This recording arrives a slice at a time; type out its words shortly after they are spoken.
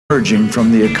emerging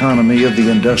from the economy of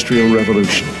the Industrial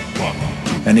Revolution,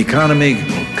 an economy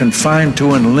confined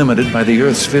to and limited by the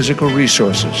Earth's physical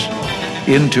resources,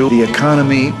 into the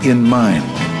economy in mind,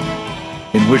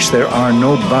 in which there are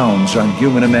no bounds on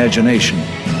human imagination,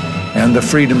 and the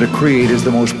freedom to create is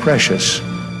the most precious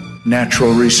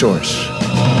natural resource.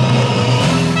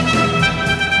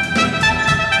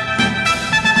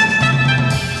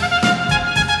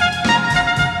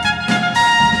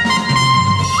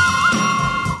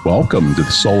 Welcome to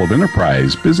the Soul of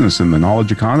Enterprise, Business in the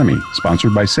Knowledge Economy,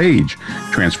 sponsored by Sage,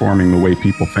 transforming the way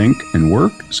people think and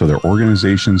work so their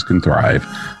organizations can thrive.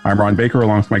 I'm Ron Baker,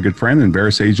 along with my good friend and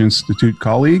VeraSage Institute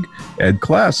colleague, Ed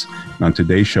Kless. And on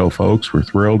today's show, folks, we're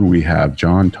thrilled we have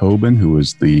Jon Tobin, who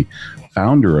is the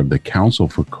founder of the Counsel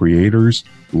for Creators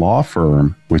law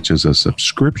firm, which is a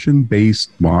subscription-based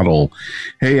model.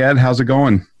 Hey, Ed, how's it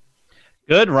going?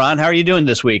 Good, Ron. How are you doing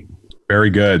this week? Very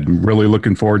good. I'm really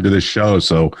looking forward to this show.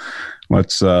 So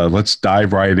let's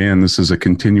dive right in. This is a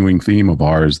continuing theme of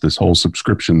ours, this whole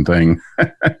subscription thing.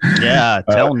 Yeah,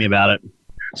 tell me about it.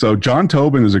 So Jon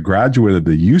Tobin is a graduate of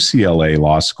the UCLA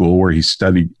Law School, where he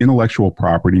studied intellectual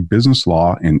property, business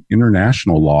law, and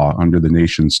international law under the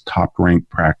nation's top-ranked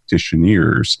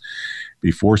practitioners.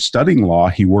 Before studying law,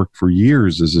 he worked for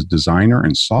years as a designer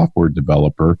and software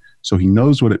developer, so he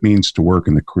knows what it means to work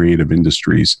in the creative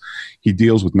industries. He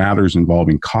deals with matters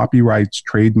involving copyrights,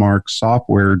 trademarks,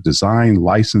 software, design,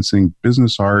 licensing,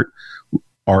 business art,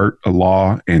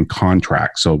 law, and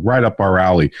contracts. So right up our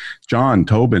alley. Jon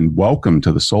Tobin, welcome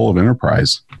to the Soul of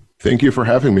Enterprise. Thank you for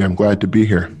having me. I'm glad to be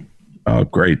here.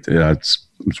 Great. It's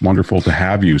wonderful to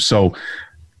have you. So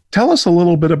tell us a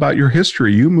little bit about your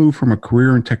history. You moved from a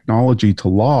career in technology to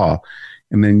law,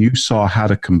 and then you saw how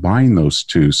to combine those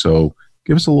two. So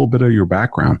give us a little bit of your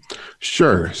background.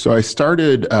 Sure. So I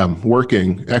started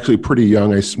working actually pretty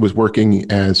young. I was working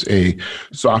as a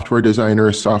software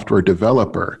designer, software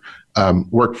developer.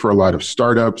 Worked for a lot of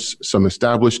startups, some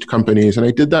established companies, and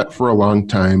I did that for a long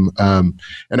time. And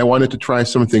I wanted to try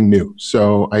something new.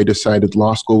 So I decided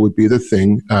law school would be the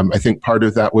thing. I think part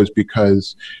of that was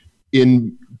because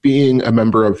in being a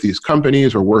member of these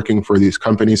companies or working for these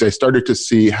companies, I started to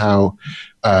see how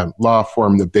law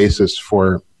formed the basis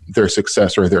for their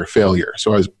success or their failure.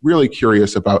 So I was really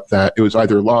curious about that. It was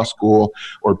either law school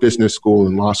or business school,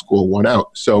 and law school won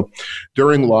out. So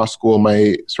during law school,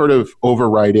 my sort of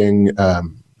overriding,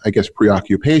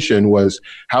 preoccupation was,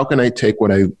 how can I take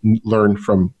what I learned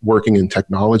from working in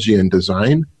technology and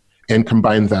design and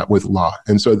combine that with law?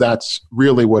 And so that's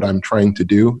really what I'm trying to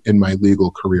do in my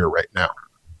legal career right now.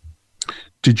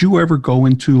 Did you ever go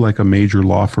into like a major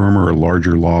law firm or a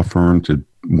larger law firm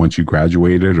once you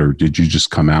graduated, or did you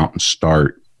just come out and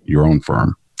start your own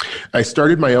firm? I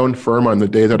started my own firm on the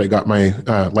day that I got my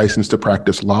license to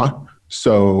practice law.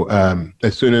 So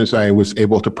as soon as I was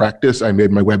able to practice, I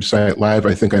made my website live.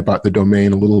 I think I bought the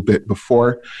domain a little bit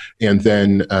before, and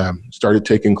then started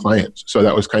taking clients. So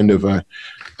that was kind of a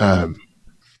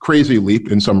crazy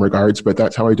leap in some regards, but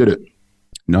that's how I did it.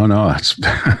 No,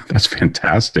 that's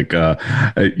fantastic.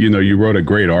 You wrote a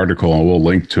great article, and we'll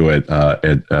link to it.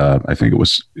 I think it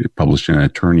was published in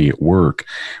Attorney at Work,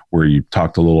 where you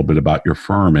talked a little bit about your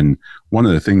firm. And one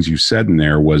of the things you said in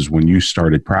there was, when you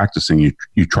started practicing,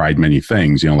 you tried many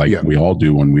things, we all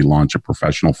do when we launch a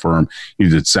professional firm. You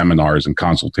did seminars and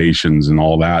consultations and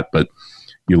all that, but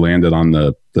you landed on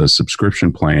the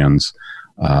subscription plans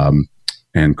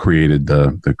and created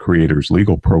the Creators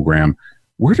Legal Program.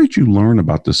 Where did you learn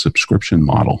about the subscription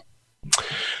model?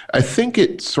 I think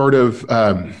it sort of,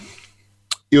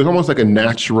 it was almost like a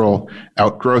natural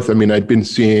outgrowth. I mean, I'd been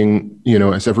seeing,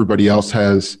 as everybody else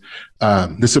has,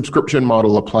 the subscription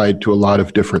model applied to a lot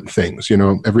of different things,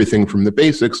 everything from the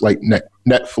basics like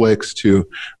Netflix to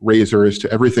razors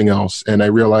to everything else. And I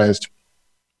realized,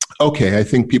 okay, I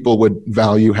think people would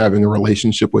value having a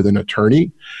relationship with an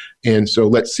attorney. And so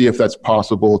let's see if that's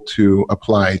possible to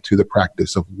apply to the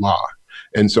practice of law.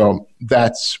 And so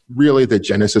that's really the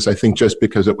genesis. I think just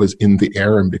because it was in the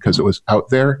air and because it was out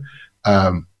there,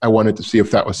 I wanted to see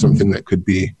if that was something that could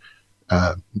be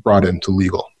brought into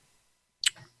legal.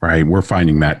 Right. We're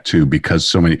finding that too,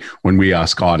 because when we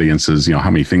ask audiences, how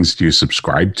many things do you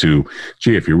subscribe to?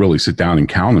 Gee, if you really sit down and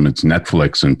count them, it's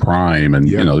Netflix and Prime. And,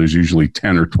 there's usually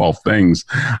 10 or 12 things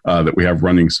that we have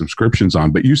running subscriptions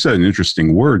on. But you said an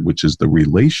interesting word, which is the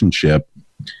relationship.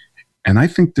 And I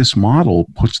think this model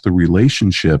puts the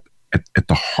relationship at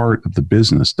the heart of the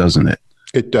business, doesn't it?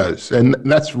 It does. And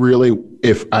that's really,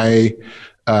 if I,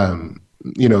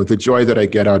 the joy that I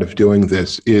get out of doing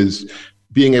this is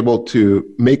being able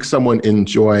to make someone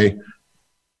enjoy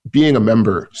being a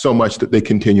member so much that they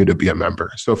continue to be a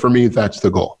member. So for me, that's the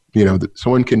goal, that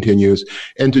someone continues.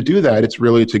 And to do that, it's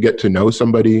really to get to know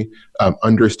somebody,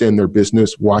 understand their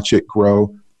business, watch it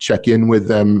grow, check in with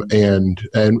them, and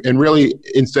really,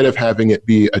 instead of having it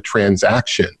be a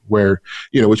transaction where,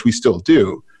 which we still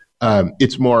do,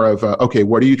 it's more of okay,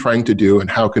 what are you trying to do and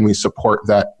how can we support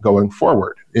that going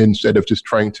forward, instead of just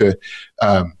trying to,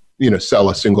 sell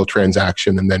a single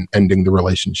transaction and then ending the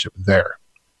relationship there.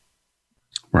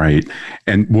 Right.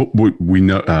 And we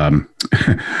know,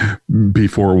 be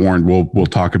forewarned, we'll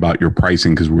talk about your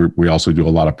pricing, because we also do a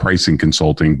lot of pricing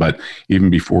consulting. But even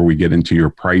before we get into your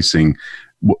pricing,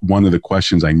 one of the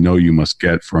questions I know you must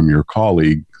get from your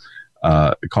colleagues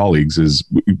is,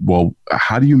 well,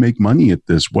 how do you make money at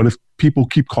this? What if people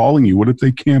keep calling you? What if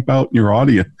they camp out in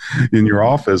your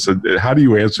office? And how do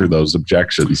you answer those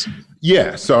objections?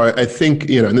 Yeah. So I think,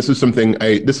 and this is something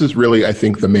this is really, I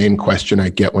think, the main question I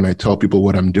get when I tell people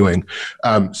what I'm doing.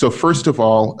 So first of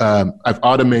all, I've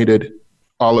automated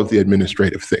all of the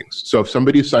administrative things. So if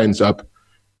somebody signs up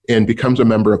and becomes a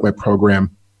member of my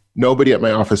program, nobody at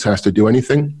my office has to do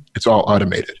anything. It's all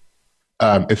automated.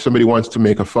 If somebody wants to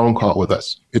make a phone call with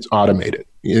us, it's automated.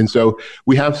 And so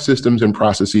we have systems and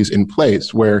processes in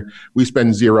place where we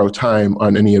spend zero time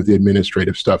on any of the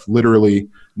administrative stuff, literally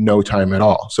no time at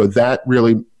all. So that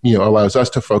really, allows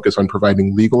us to focus on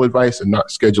providing legal advice and not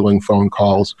scheduling phone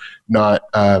calls, not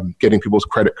getting people's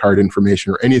credit card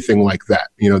information or anything like that.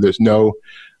 There's no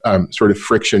sort of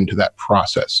friction to that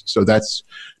process. So that's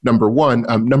number one.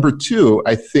 Number two,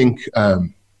 I think,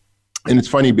 and it's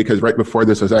funny because right before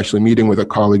this, I was actually meeting with a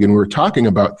colleague and we were talking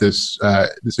about this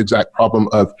exact problem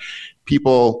of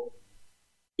people,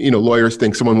 lawyers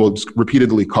think someone will just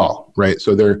repeatedly call, right?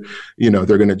 So they're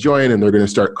going to join and they're going to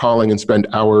start calling and spend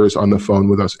hours on the phone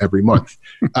with us every month.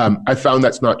 I found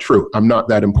that's not true. I'm not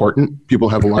that important. People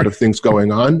have a lot of things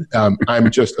going on.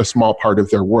 I'm just a small part of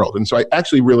their world. And so I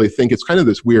actually really think it's kind of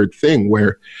this weird thing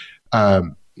where,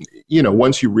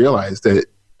 once you realize that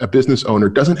a business owner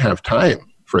doesn't have time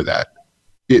for that,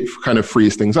 it kind of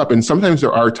frees things up. And sometimes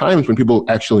there are times when people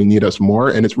actually need us more.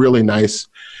 And it's really nice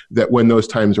that when those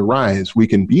times arise, we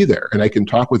can be there. And I can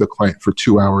talk with a client for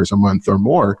 2 hours a month or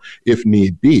more if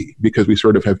need be, because we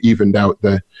sort of have evened out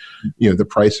the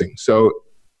pricing. So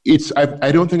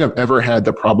I don't think I've ever had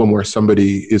the problem where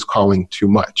somebody is calling too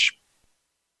much.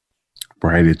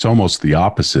 Right. It's almost the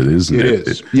opposite, isn't it? It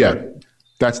is. Yeah.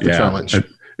 That's the challenge.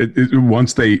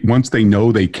 Once they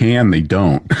know they can, they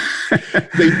don't.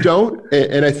 They don't.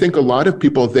 And I think a lot of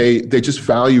people, they just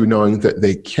value knowing that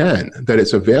they can, that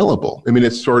it's available. I mean,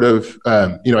 it's sort of,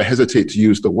 I hesitate to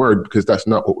use the word because that's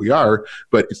not what we are,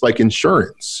 but it's like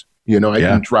insurance. I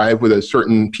can drive with a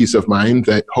certain peace of mind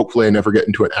that hopefully I never get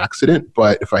into an accident.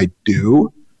 But if I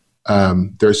do,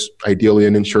 there's ideally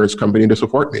an insurance company to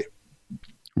support me.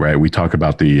 Right. We talk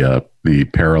about the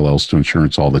parallels to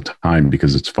insurance all the time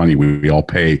because it's funny. We all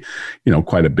pay,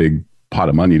 quite a big pot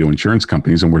of money to insurance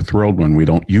companies, and we're thrilled when we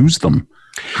don't use them.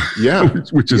 Yeah.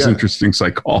 which is interesting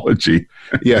psychology.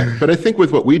 Yeah. But I think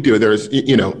with what we do, there's,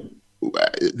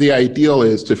 the ideal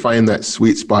is to find that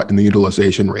sweet spot in the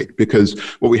utilization rate, because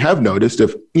what we have noticed,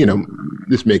 if,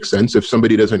 this makes sense, if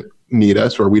somebody doesn't need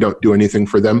us or we don't do anything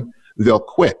for them, they'll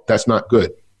quit. That's not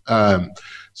good.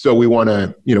 So we want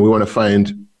to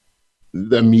find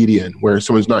the median where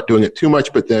someone's not doing it too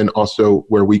much, but then also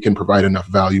where we can provide enough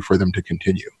value for them to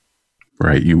continue.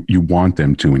 Right. You want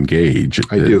them to engage.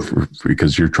 I do.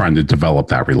 Because you're trying to develop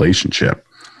that relationship.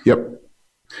 Yep.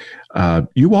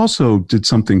 You also did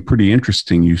something pretty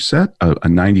interesting. You set a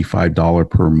 $95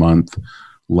 per month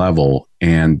level,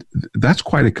 and that's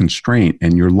quite a constraint.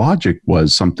 And your logic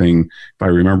was something, if I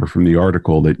remember from the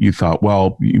article, that you thought,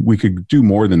 well, we could do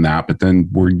more than that, but then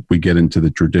we get into the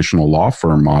traditional law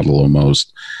firm model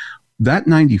almost. That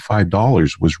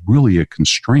 $95 was really a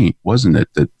constraint, wasn't it,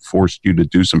 that forced you to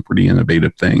do some pretty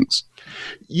innovative things?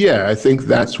 Yeah, I think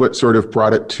that's what sort of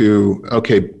brought it to,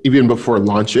 okay, even before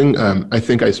launching, I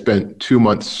think I spent 2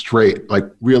 months straight, like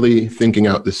really thinking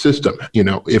out the system.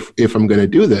 If I'm going to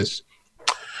do this,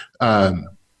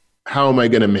 how am I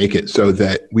going to make it so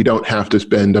that we don't have to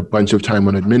spend a bunch of time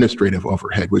on administrative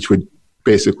overhead, which would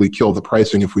basically kill the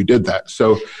pricing if we did that.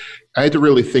 So I had to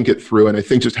really think it through. And I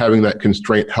think just having that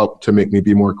constraint helped to make me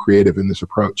be more creative in this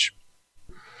approach.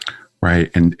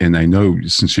 Right. And I know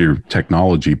since your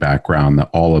technology background, that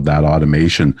all of that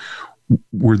automation,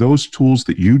 were those tools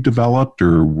that you developed,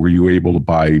 or were you able to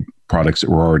buy products that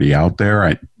were already out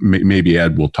there? Maybe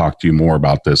Ed will talk to you more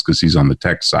about this because he's on the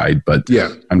tech side, but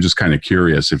yeah, I'm just kind of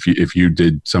curious if you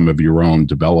did some of your own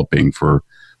developing for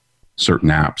certain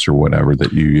apps or whatever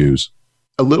that you use.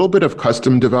 A little bit of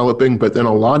custom developing, but then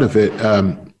a lot of it,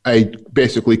 I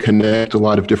basically connect a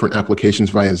lot of different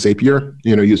applications via Zapier,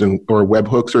 using or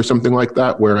webhooks or something like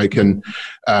that, where I can,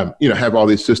 have all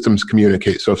these systems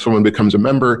communicate. So if someone becomes a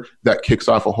member, that kicks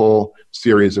off a whole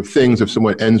series of things. If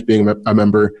someone ends being a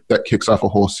member, that kicks off a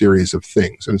whole series of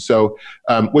things. And so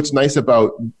what's nice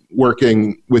about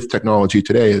working with technology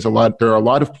today is there are a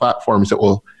lot of platforms that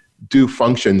will do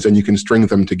functions, and you can string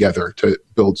them together to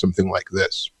build something like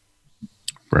this.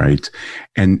 Right.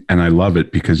 And I love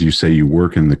it because you say you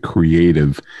work in with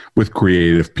creative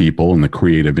people in the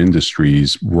creative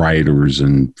industries, writers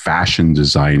and fashion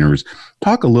designers.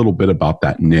 Talk a little bit about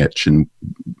that niche and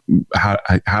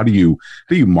how do you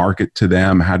market to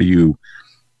them?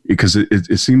 Because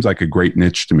it seems like a great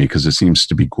niche to me because it seems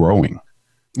to be growing.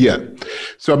 Yeah.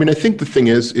 So, I think the thing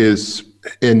is,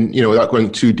 without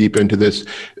going too deep into this,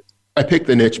 I picked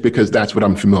the niche because that's what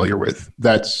I'm familiar with.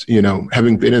 That's,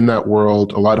 having been in that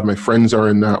world, a lot of my friends are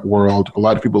in that world. A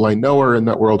lot of people I know are in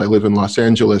that world. I live in Los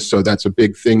Angeles, so that's a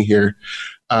big thing here.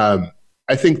 I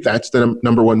think that's the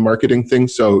number one marketing thing.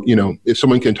 So, if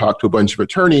someone can talk to a bunch of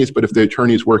attorneys, but if the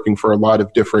attorney's working for a lot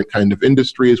of different kind of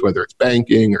industries, whether it's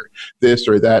banking or this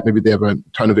or that, maybe they have a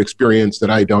ton of experience that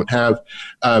I don't have.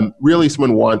 Really,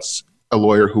 someone wants a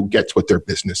lawyer who gets what their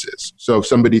business is. So if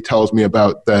somebody tells me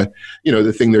about the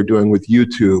thing they're doing with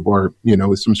YouTube or,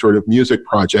 with some sort of music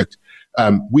project,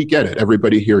 we get it.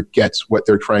 Everybody here gets what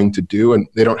they're trying to do and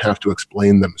they don't have to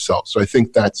explain themselves. So I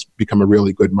think that's become a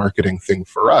really good marketing thing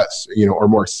for us, or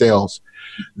more sales,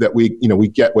 that we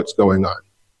get what's going on.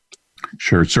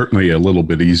 Sure. It's certainly a little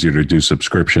bit easier to do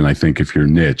subscription, I think, if you're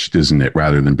niched, isn't it,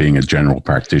 rather than being a general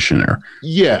practitioner?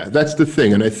 Yeah, that's the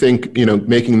thing. And I think,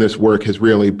 making this work has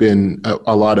really been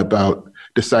a lot about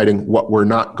deciding what we're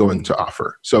not going to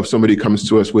offer. So if somebody comes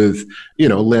to us with,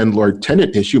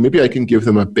 landlord-tenant issue, maybe I can give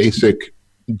them a basic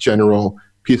general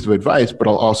piece of advice, but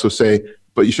I'll also say,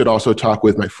 but you should also talk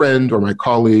with my friend or my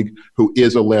colleague who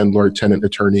is a landlord-tenant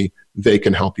attorney. They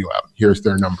can help you out. Here's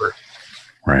their number.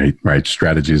 Right.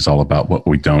 Strategy is all about what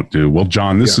we don't do. Well,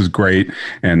 Jon, this is great.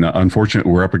 And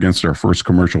unfortunately, we're up against our first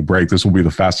commercial break. This will be the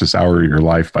fastest hour of your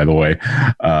life, by the way.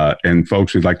 And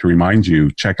folks, we'd like to remind you,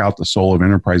 check out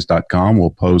thesoulofenterprise.com. We'll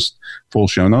post full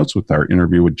show notes with our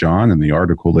interview with Jon and the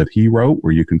article that he wrote,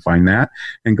 where you can find that.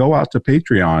 And go out to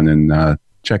Patreon and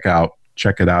check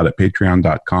it out at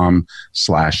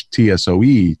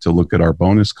patreon.com/TSOE to look at our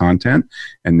bonus content.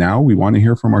 And now we want to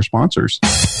hear from our sponsors.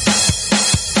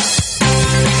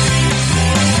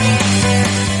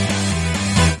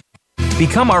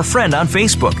 Become our friend on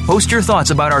Facebook. Post your thoughts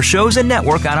about our shows and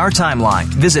network on our timeline.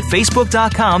 Visit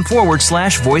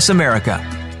facebook.com/Voice America.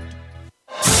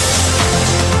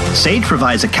 Sage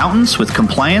provides accountants with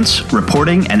compliance,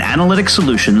 reporting, and analytic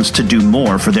solutions to do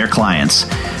more for their clients.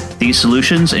 These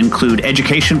solutions include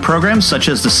education programs such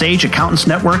as the Sage Accountants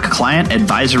Network Client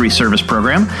Advisory Service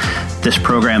Program. This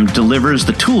program delivers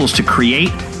the tools to create,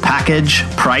 package,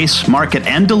 price, market,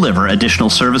 and deliver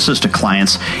additional services to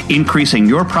clients, increasing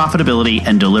your profitability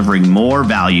and delivering more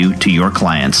value to your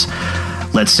clients.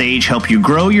 Let Sage help you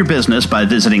grow your business by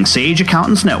visiting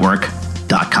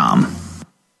sageaccountantsnetwork.com.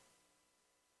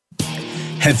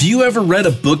 Have you ever read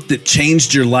a book that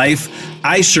changed your life?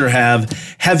 I sure have.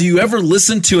 Have you ever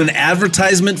listened to an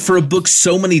advertisement for a book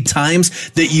so many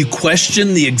times that you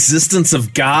question the existence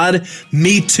of God?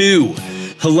 Me too.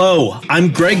 Hello,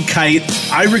 I'm Greg Kite.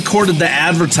 I recorded the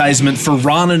advertisement for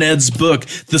Ron and Ed's book,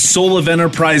 The Soul of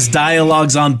Enterprise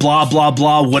Dialogues on blah, blah,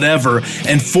 blah, whatever.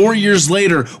 And 4 years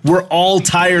later, we're all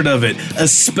tired of it,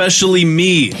 especially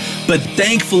me. But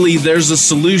thankfully, there's a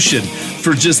solution.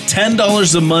 For just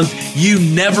 $10 a month, you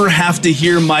never have to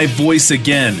hear my voice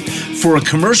again. For a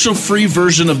commercial-free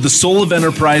version of The Soul of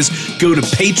Enterprise, go to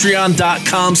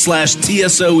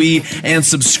patreon.com/TSOE and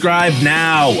subscribe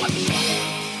now.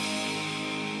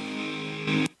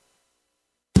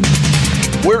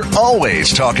 We're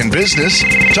always talking business.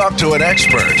 Talk to an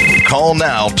expert. Call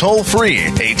now toll free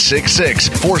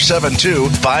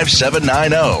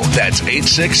 866-472-5790. That's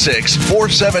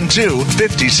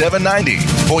 866-472-5790.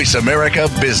 Voice America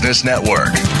Business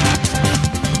Network.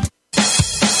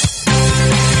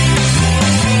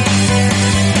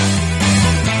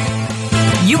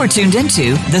 You are tuned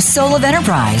into The Soul of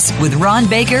Enterprise with Ron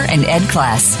Baker and Ed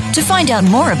Kless. To find out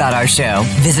more about our show,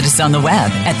 visit us on the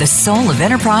web at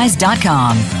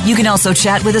thesoulofenterprise.com. You can also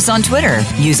chat with us on Twitter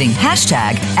using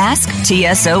hashtag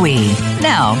AskTSOE.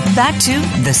 Now, back to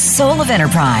The Soul of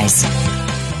Enterprise.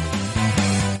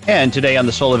 And today on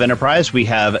The Soul of Enterprise, we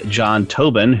have Jon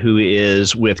Tobin, who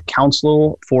is with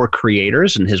Counsel for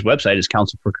Creators, and his website is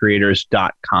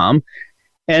counselforcreators.com.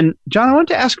 And Jon, I wanted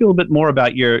to ask you a little bit more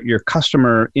about your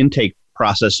customer intake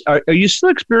process. Are you still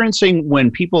experiencing when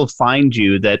people find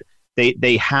you that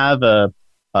they have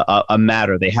a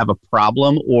matter, they have a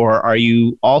problem, or are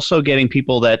you also getting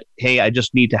people that, hey, I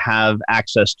just need to have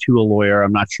access to a lawyer,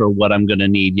 I'm not sure what I'm going to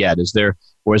need yet?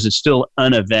 Or is it still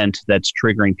an event that's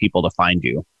triggering people to find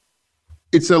you?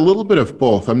 It's a little bit of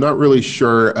both. I'm not really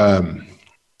sure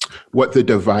what the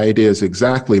divide is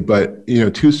exactly, but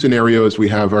two scenarios we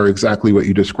have are exactly what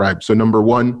you described. So number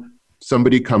one,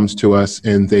 somebody comes to us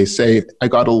and they say, I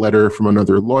got a letter from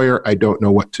another lawyer, I don't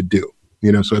know what to do.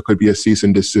 So it could be a cease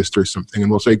and desist or something. And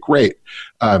we'll say, great.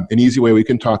 An easy way we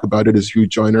can talk about it is you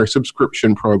join our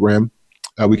subscription program.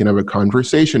 We can have a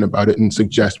conversation about it and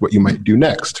suggest what you might do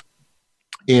next.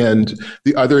 And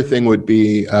the other thing would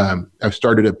be, I've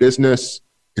started a business.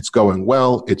 It's going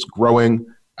well. It's growing.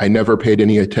 I never paid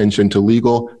any attention to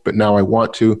legal, but now I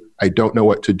want to. I don't know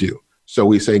what to do. So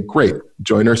we say, great,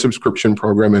 join our subscription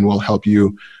program and we'll help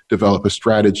you develop a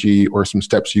strategy or some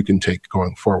steps you can take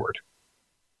going forward.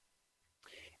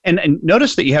 And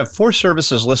notice that you have 4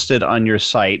 services listed on your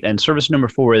site, and service number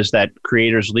 4 is that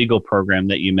Creators Legal program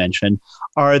that you mentioned.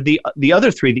 Are the other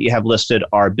 3 that you have listed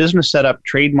are business setup,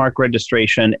 trademark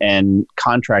registration, and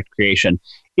contract creation.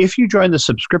 If you join the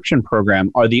subscription program,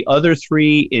 are the other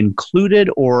 3 included,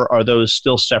 or are those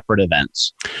still separate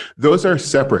events? Those are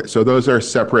separate. So those are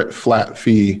separate flat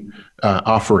fee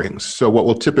offerings. So what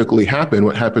will typically happen,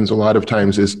 what happens a lot of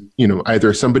times is,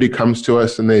 either somebody comes to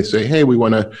us and they say, hey, we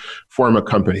want to form a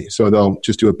company. So they'll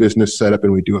just do a business setup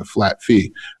and we do a flat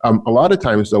fee. A lot of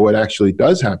times, though, what actually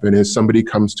does happen is somebody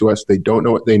comes to us, they don't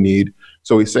know what they need.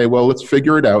 So we say, well, let's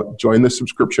figure it out, join the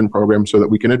subscription program so that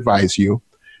we can advise you.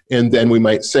 And then we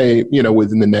might say,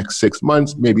 within the next 6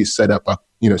 months, maybe set up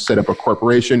a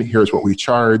corporation. Here's what we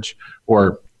charge,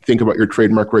 or think about your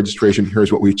trademark registration.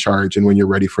 Here's what we charge. And when you're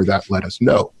ready for that, let us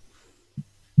know.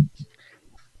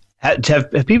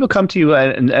 Have people come to you,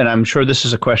 and I'm sure this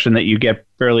is a question that you get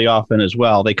fairly often as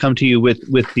well. They come to you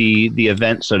with the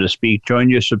event, so to speak, join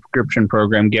your subscription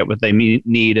program, get what they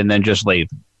need, and then just leave.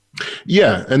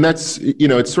 Yeah. And that's,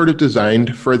 it's sort of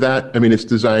designed for that. I mean, it's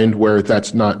designed where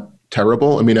that's not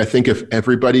terrible. I mean, I think if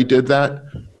everybody did that,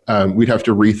 we'd have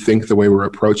to rethink the way we're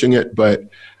approaching it. But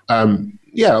a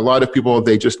lot of people,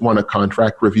 they just want a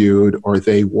contract reviewed, or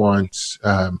they want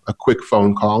a quick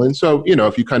phone call. And so,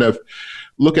 if you kind of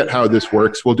look at how this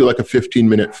works, we'll do like a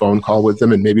 15-minute phone call with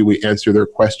them, and maybe we answer their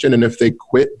question. And if they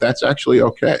quit, that's actually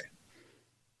okay.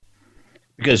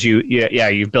 Because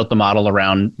you've built the model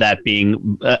around that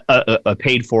being a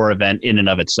paid-for event in and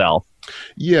of itself.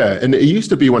 Yeah, and it used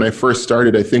to be when I first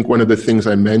started, I think one of the things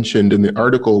I mentioned in the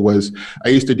article was I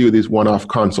used to do these one-off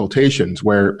consultations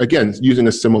where, again, using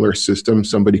a similar system,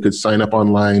 somebody could sign up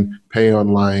online, pay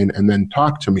online, and then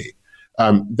talk to me.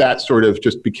 That sort of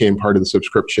just became part of the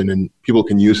subscription, and people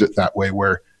can use it that way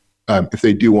where if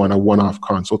they do want a one-off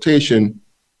consultation,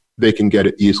 they can get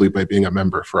it easily by being a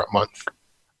member for a month.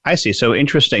 I see. So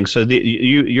interesting. So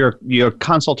your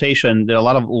consultation, a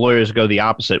lot of lawyers go the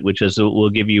opposite, which is we'll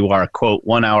give you our quote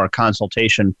 1 hour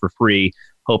consultation for free,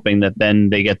 hoping that then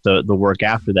they get the work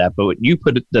after that. But you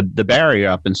put the barrier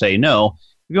up and say, no,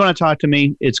 if you want to talk to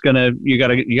me, you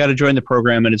gotta join the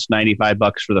program, and it's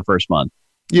 $95 for the first month.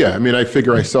 Yeah, I mean, I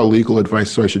figure I sell legal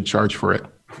advice, so I should charge for it.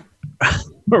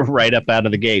 Right up out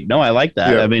of the gate. No, I like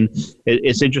that. Yeah. I mean,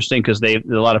 it's interesting because a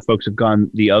lot of folks have gone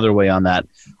the other way on that.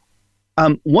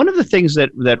 One of the things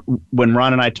that when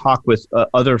Ron and I talk with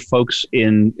other folks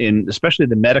in especially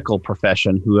the medical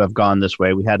profession who have gone this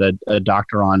way, we had a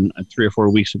doctor on 3 or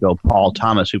 4 weeks ago, Paul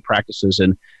Thomas, who practices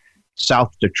in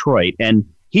South Detroit. And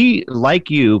he, like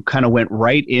you, kind of went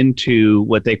right into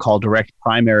what they call direct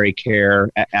primary care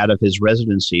out of his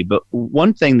residency. But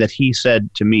one thing that he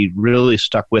said to me really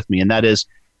stuck with me, and that is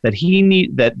that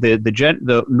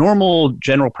the normal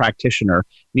general practitioner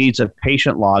needs a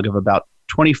patient log of about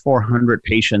 2,400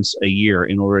 patients a year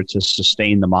in order to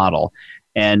sustain the model.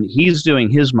 And he's doing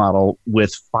his model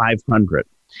with 500.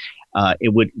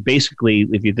 It would basically,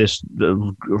 if you the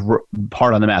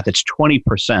part on the math, it's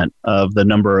 20% of the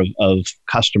number of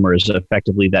customers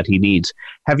effectively that he needs.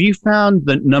 Have you found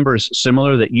the numbers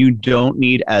similar, that you don't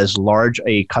need as large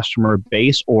a customer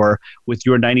base, or with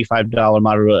your $95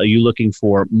 model, are you looking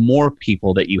for more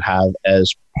people that you have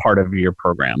as part of your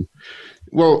program?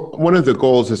 Well, one of the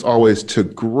goals is always to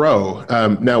grow.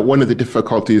 Now, one of the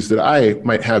difficulties that I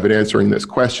might have in answering this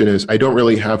question is I don't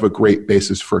really have a great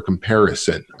basis for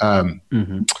comparison. So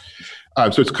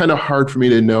it's kind of hard for me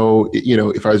to know,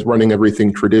 if I was running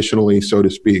everything traditionally, so to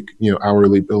speak,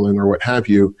 hourly billing or what have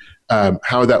you,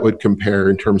 how that would compare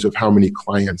in terms of how many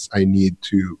clients I need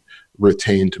to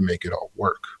retain to make it all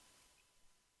work.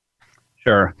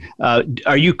 Sure.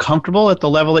 Are you comfortable at the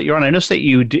level that you're on? I noticed that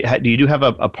you do have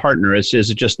a partner. Is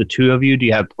it just the two of you? Do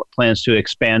you have plans to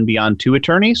expand beyond 2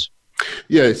 attorneys?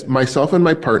 Yes, myself and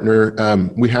my partner.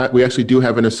 We actually do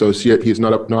have an associate. He's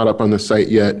not up on the site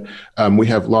yet. We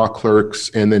have law clerks,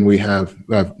 and then we have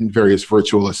various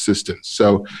virtual assistants.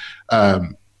 So,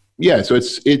 so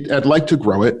I'd like to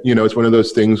grow it. It's one of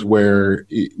those things where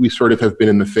we sort of have been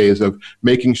in the phase of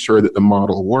making sure that the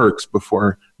model works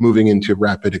before moving into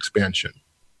rapid expansion.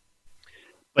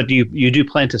 But you do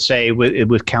plan to say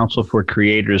with Counsel for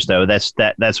Creators, though, that's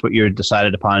what you're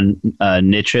decided upon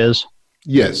niche is?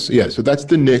 Yes. So that's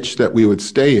the niche that we would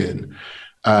stay in,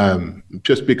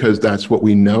 just because that's what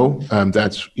we know.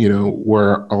 That's,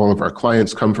 where all of our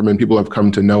clients come from, and people have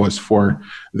come to know us for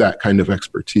that kind of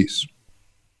expertise.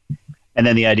 And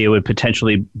then the idea would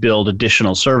potentially build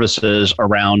additional services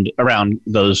around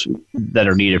those that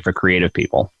are needed for creative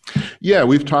people. Yeah,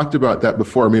 we've talked about that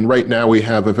before. I mean, right now we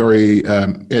have a very,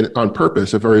 and on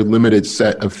purpose, a very limited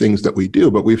set of things that we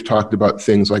do. But we've talked about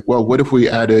things like, well, what if we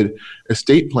added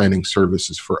estate planning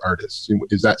services for artists?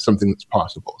 Is that something that's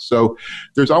possible? So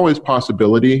there's always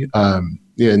possibility. And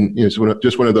it's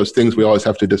just one of those things we always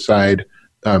have to decide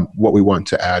what we want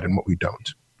to add and what we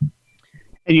don't.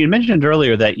 And you mentioned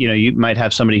earlier that, you might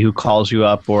have somebody who calls you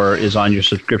up or is on your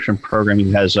subscription program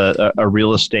who has a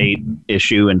real estate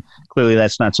issue. And clearly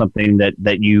that's not something that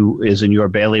is in your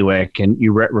bailiwick, and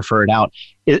you refer it out.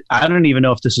 I don't even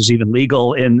know if this is even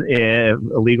legal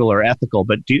or ethical,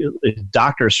 but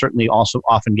doctors certainly also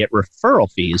often get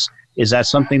referral fees. Is that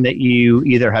something that you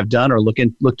either have done or look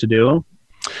to do?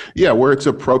 Yeah, where it's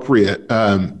appropriate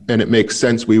and it makes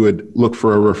sense, we would look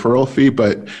for a referral fee.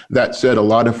 But that said, a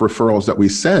lot of referrals that we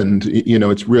send,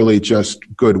 it's really just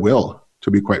goodwill,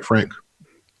 to be quite frank.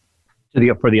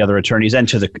 For the other attorneys and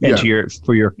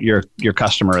for your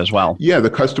customer as well. Yeah,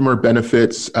 the customer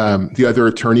benefits, the other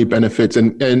attorney benefits,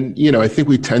 and I think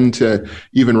we tend to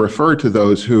even refer to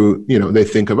those who they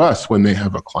think of us when they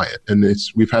have a client, and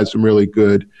we've had some really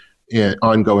good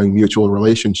ongoing mutual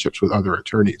relationships with other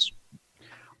attorneys.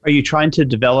 Are you trying to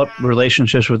develop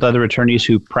relationships with other attorneys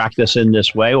who practice in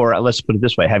this way? Or let's put it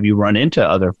this way, have you run into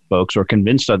other folks or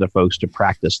convinced other folks to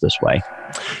practice this way?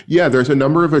 Yeah, there's a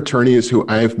number of attorneys who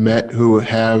I've met who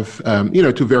have,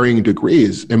 to varying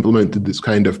degrees, implemented this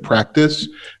kind of practice.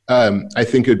 I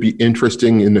think it'd be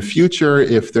interesting in the future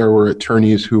if there were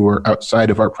attorneys who were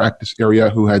outside of our practice area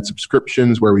who had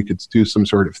subscriptions where we could do some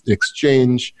sort of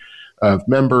exchange of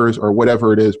members or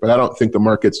whatever it is. But I don't think the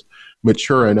market's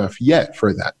mature enough yet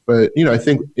for that. But, I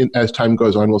think as time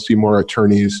goes on, we'll see more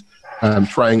attorneys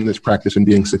trying this practice and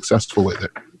being successful with it.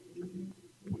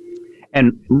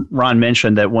 And Ron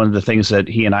mentioned that one of the things that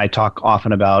he and I talk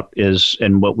often about is,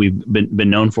 and what we've been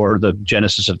known for, the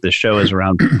genesis of this show is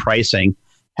around pricing.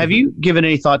 Have you given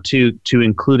any thought to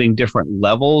including different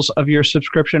levels of your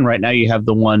subscription? Right now you have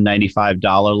the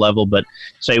 $195 level, but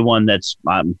say one that's,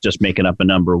 I'm just making up a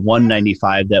number,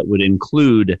 $195 that would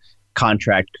include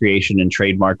contract creation and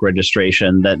trademark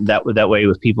registration. That way,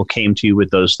 if people came to you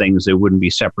with those things, there wouldn't be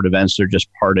separate events. They're just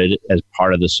as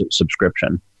part of the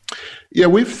subscription. Yeah,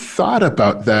 we've thought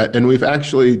about that, and we've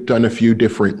actually done a few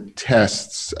different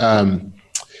tests.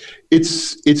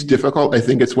 It's difficult. I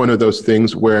think it's one of those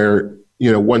things where,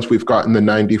 once we've gotten the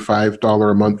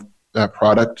 $95 a month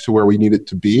product to where we need it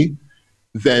to be,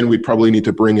 then we probably need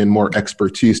to bring in more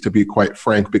expertise, to be quite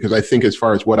frank, because I think as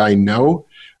far as what I know,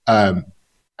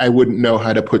 I wouldn't know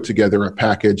how to put together a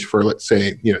package for, let's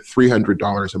say,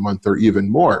 $300 a month or even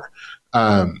more.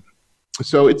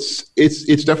 So it's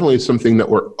definitely something that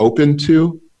we're open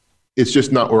to. It's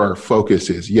just not where our focus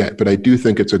is yet, but I do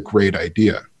think it's a great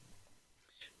idea.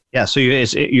 Yeah, so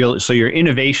your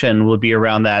innovation will be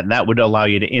around that, and that would allow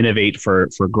you to innovate for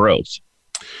growth.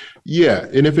 Yeah,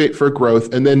 innovate for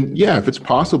growth, and then if it's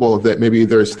possible that maybe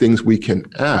there's things we can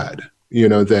add,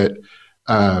 that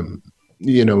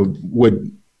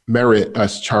would merit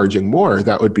us charging more,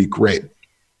 that would be great.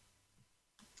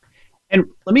 And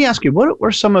let me ask you, what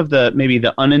were some of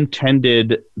the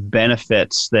unintended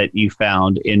benefits that you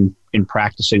found in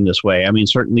practicing this way? I mean,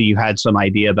 certainly you had some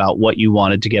idea about what you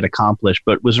wanted to get accomplished,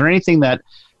 but was there anything that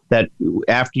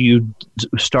after you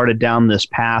started down this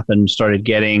path and started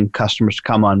getting customers to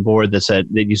come on board that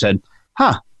you said,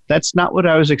 that's not what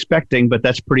I was expecting, but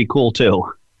that's pretty cool too?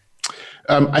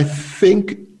 I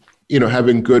think,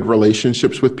 having good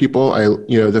relationships with people,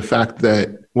 the fact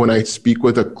that when I speak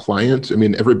with a client, I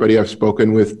mean, everybody I've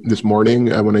spoken with this morning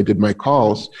when I did my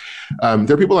calls,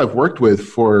 they're people I've worked with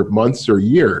for months or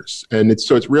years. And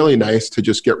it's really nice to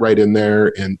just get right in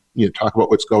there and, talk about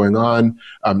what's going on,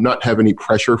 not have any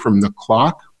pressure from the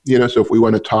clock, so if we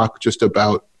want to talk just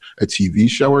about a TV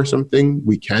show or something,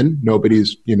 we can.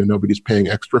 Nobody's paying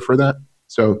extra for that.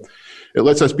 So it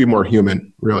lets us be more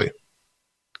human, really.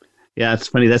 Yeah, it's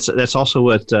funny. That's also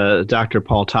what Dr.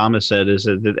 Paul Thomas said, is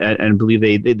that, and I believe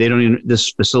they don't even,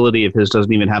 this facility of his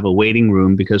doesn't even have a waiting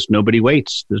room because nobody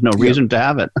waits. There's no reason to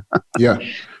have it. Yeah.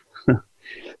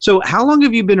 So how long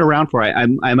have you been around for? I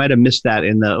might have missed that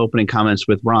in the opening comments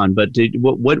with Ron, but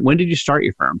when did you start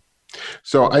your firm?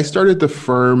 So I started the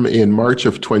firm in March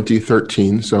of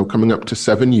 2013, so coming up to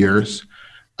 7 years.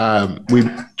 We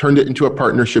turned it into a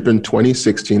partnership in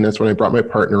 2016. That's when I brought my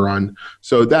partner on.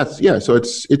 So so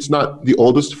it's not the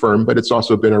oldest firm, but it's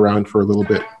also been around for a little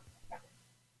bit.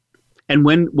 And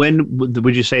when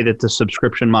would you say that the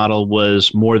subscription model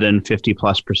was more than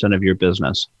 50+% of your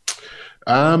business?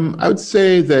 I would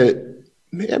say that,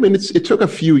 it took a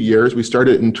few years. We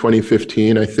started in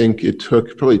 2015. I think it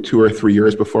took probably 2 or 3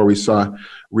 years before we saw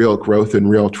real growth and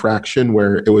real traction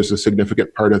where it was a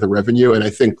significant part of the revenue. And I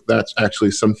think that's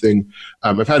actually something,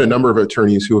 I've had a number of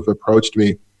attorneys who have approached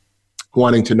me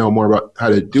wanting to know more about how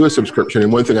to do a subscription.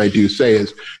 And one thing I do say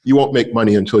is you won't make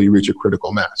money until you reach a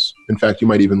critical mass. In fact, you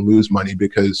might even lose money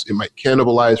because it might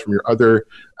cannibalize from your other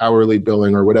hourly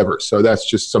billing or whatever. So that's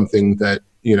just something that,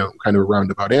 kind of a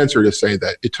roundabout answer to say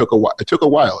that it took a while. It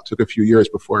took a few years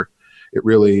before it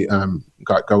really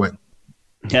got going.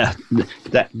 Yeah,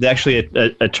 that actually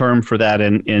a term for that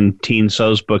in Teen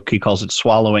So's book. He calls it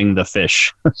swallowing the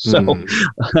fish.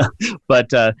 But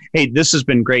hey, this has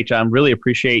been great, John. Really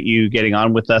appreciate you getting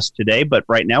on with us today. But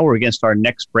right now we're against our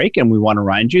next break, and we want to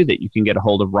remind you that you can get a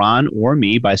hold of Ron or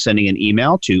me by sending an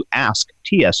email to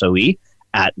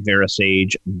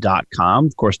asktsoe@verasage.com.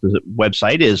 Of course, the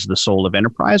website is The Soul of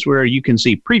Enterprise, where you can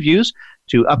see previews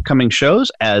to upcoming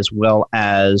shows as well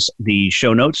as the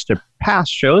show notes to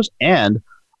past shows and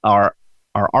our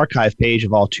archive page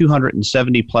of all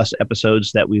 270 plus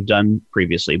episodes that we've done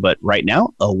previously. But right now,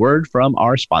 a word from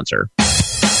our sponsor.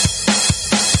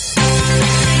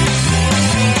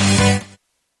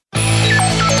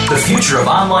 The future of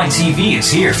online TV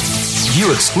is here.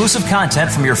 View exclusive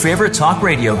content from your favorite talk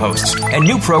radio hosts and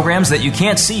new programs that you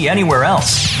can't see anywhere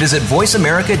else. Visit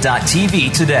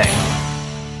voiceamerica.tv today.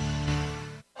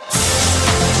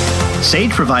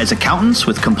 Sage provides accountants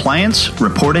with compliance,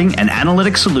 reporting, and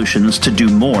analytic solutions to do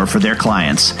more for their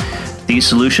clients. These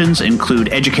solutions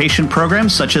include education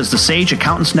programs such as the Sage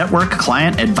Accountants Network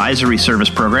Client Advisory Service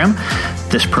Program.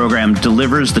 This program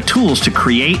delivers the tools to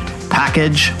create,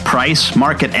 package, price,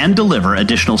 market, and deliver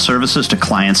additional services to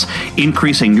clients,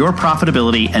 increasing your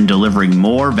profitability and delivering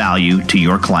more value to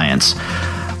your clients.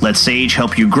 Let Sage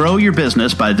help you grow your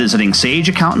business by visiting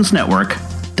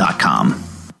sageaccountantsnetwork.com.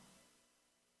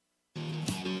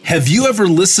 Have you ever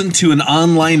listened to an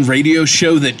online radio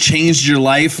show that changed your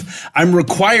life? I'm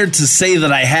required to say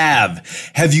that I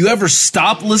have. Have you ever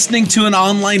stopped listening to an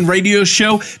online radio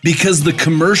show because the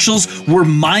commercials were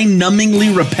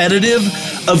mind-numbingly repetitive?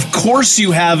 Of course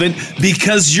you haven't,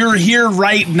 because you're here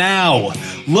right now.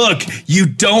 Look, you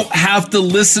don't have to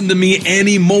listen to me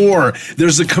anymore.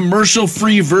 There's a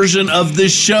commercial-free version of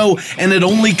this show, and it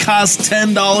only costs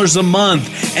 $10 a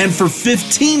month. And for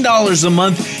 $15 a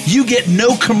month, you get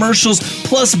no commercials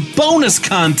plus bonus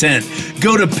content.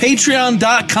 Go to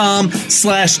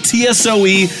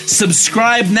patreon.com/TSOE,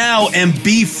 subscribe now, and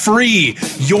be free.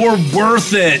 You're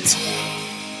worth it.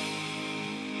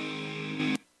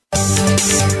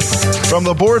 From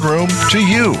the boardroom to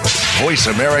you, Voice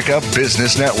America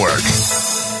Business Network.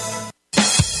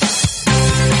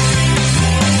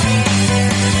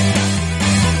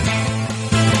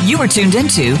 You are tuned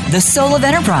into The Soul of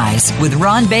Enterprise with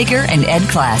Ron Baker and Ed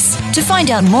Class. To find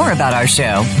out more about our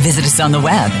show, visit us on the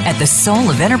web at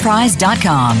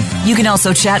thesoulofenterprise.com. You can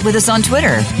also chat with us on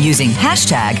Twitter using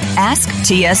hashtag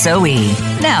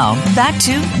AskTSOE. Now, back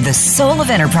to The Soul of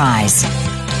Enterprise.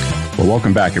 Well,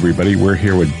 welcome back, everybody. We're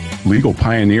here with legal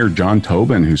pioneer Jon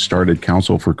Tobin, who started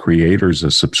Counsel for Creators,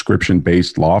 a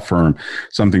subscription-based law firm.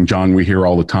 Something, John, we hear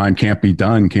all the time, can't be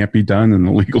done in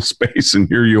the legal space, and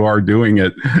here you are doing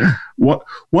it.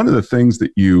 One of the things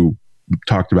that you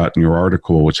talked about in your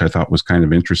article, which I thought was kind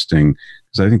of interesting,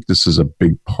 because I think this is a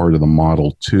big part of the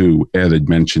model too. Ed had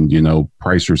mentioned,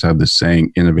 pricers have this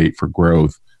saying, innovate for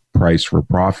growth, price for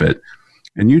profit.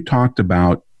 And you talked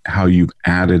about how you've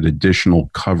added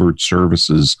additional covered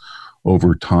services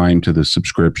over time to the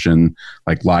subscription,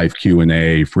 like live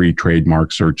Q&A, free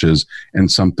trademark searches,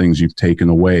 and some things you've taken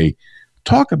away.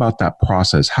 Talk about that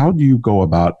process. How do you go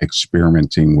about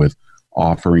experimenting with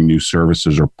offering new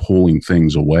services or pulling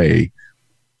things away?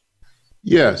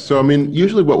 Yeah. So,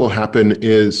 usually what will happen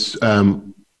is,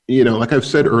 like I've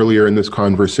said earlier in this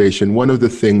conversation, one of the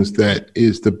things that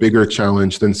is the bigger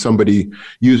challenge than somebody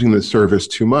using the service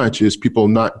too much is people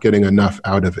not getting enough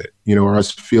out of it, or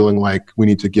us feeling like we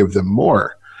need to give them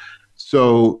more.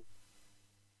 So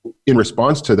in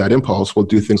response to that impulse, we'll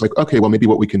do things like, okay, well, maybe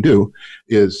what we can do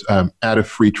is add a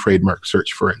free trademark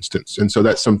search, for instance. And so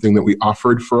that's something that we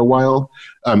offered for a while.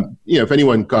 If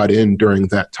anyone got in during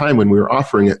that time when we were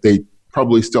offering it, they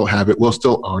probably still have it. We'll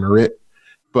still honor it.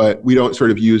 But we don't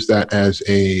sort of use that as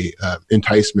a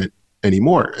enticement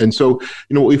anymore. And so,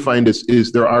 what we find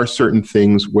is there are certain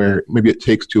things where maybe it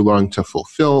takes too long to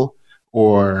fulfill,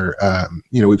 or,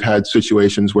 we've had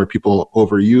situations where people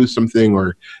overuse something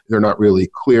or they're not really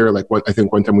clear. Like I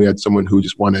think one time we had someone who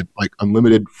just wanted like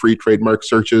unlimited free trademark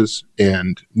searches.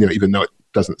 And, even though it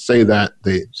doesn't say that,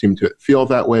 they seem to feel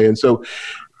that way. And so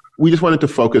we just wanted to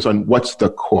focus on what's the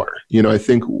core. I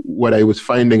think what I was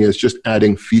finding is just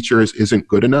adding features isn't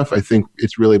good enough. I think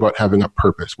it's really about having a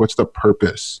purpose. What's the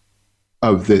purpose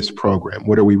of this program?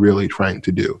 What are we really trying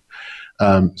to do?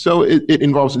 So it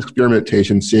involves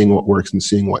experimentation, seeing what works and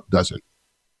seeing what doesn't.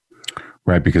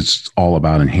 Right, because it's all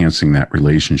about enhancing that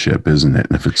relationship, isn't it?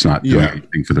 And if it's not doing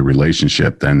anything for the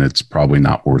relationship, then it's probably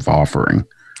not worth offering.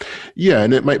 Yeah,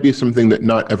 and it might be something that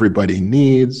not everybody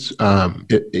needs,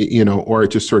 or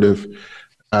it just sort of,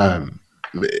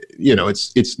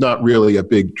 it's not really a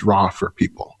big draw for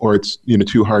people, or it's,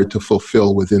 too hard to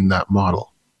fulfill within that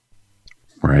model.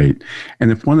 Right.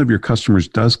 And if one of your customers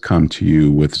does come to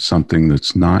you with something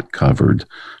that's not covered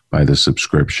by the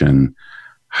subscription,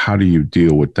 how do you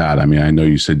deal with that? I mean, I know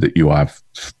you said that you have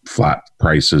flat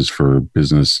prices for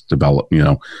business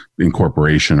development,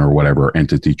 incorporation or whatever,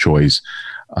 entity choice.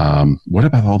 What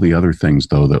about all the other things,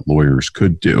 though, that lawyers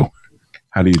could do?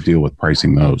 How do you deal with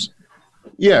pricing those?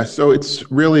 Yeah, so it's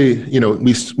really,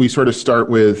 we sort of start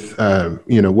with,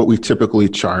 what we typically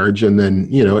charge. And then,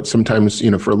 it's sometimes,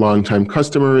 for long-time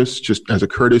customers, just as a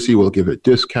courtesy, we'll give a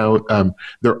discount.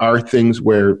 There are things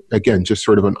where, again, just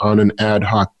sort of on an ad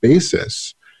hoc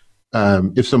basis,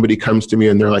 if somebody comes to me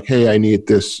and they're like, hey, I need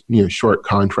this, short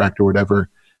contract or whatever,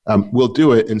 we'll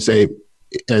do it and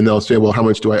they'll say, well, how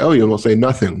much do I owe you? And we'll say,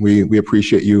 nothing. We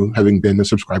appreciate you having been a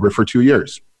subscriber for 2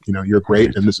 years. You're great,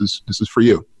 right. And this is for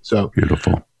you. So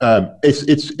beautiful. I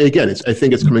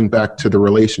think it's coming back to the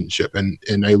relationship, and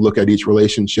I look at each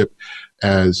relationship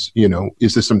as,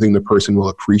 is this something the person will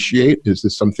appreciate? Is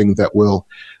this something that will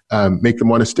make them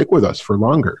want to stick with us for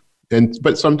longer?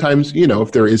 But sometimes,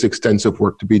 if there is extensive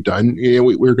work to be done,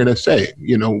 we're going to say,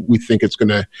 we think it's going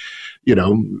to,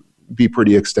 be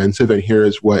pretty extensive, and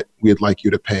here's what we'd like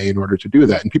you to pay in order to do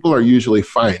that. And people are usually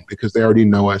fine because they already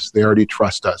know us, they already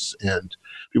trust us, and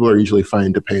people are usually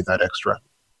fine to pay that extra.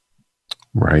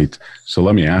 Right. So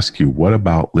let me ask you, what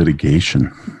about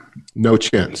litigation? No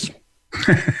chance.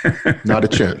 Not a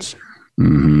chance.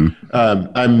 Mm-hmm.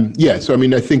 So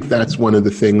I think that's one of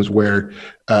the things where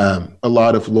a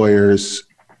lot of lawyers,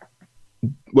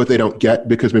 what they don't get,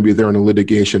 because maybe they're in a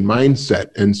litigation mindset.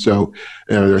 And so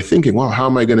they're thinking, well, how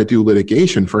am I going to do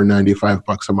litigation for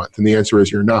 $95 a month? And the answer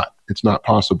is you're not. It's not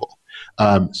possible.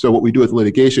 So what we do with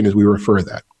litigation is we refer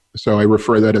that. So I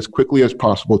refer that as quickly as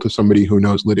possible to somebody who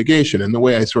knows litigation. And the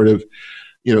way I sort of,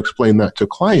 explain that to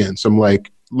clients, I'm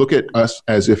like, look at us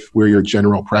as if we're your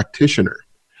general practitioner.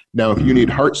 Now, if you need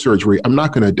heart surgery, I'm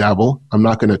not going to dabble. I'm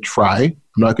not going to try.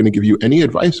 I'm not going to give you any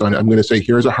advice on it. I'm going to say,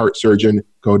 here's a heart surgeon,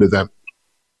 go to them.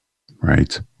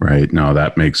 Right. No,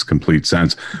 that makes complete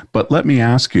sense. But let me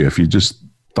ask you, if you just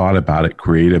thought about it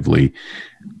creatively,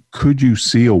 could you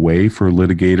see a way for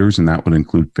litigators, and that would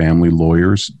include family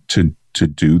lawyers, to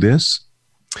do this?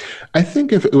 I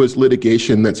think if it was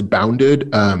litigation that's bounded,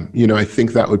 I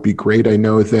think that would be great. I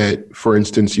know that, for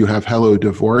instance, you have Hello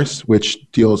Divorce,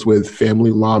 which deals with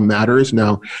family law matters.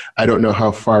 Now, I don't know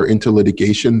how far into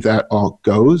litigation that all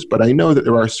goes, but I know that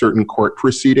there are certain court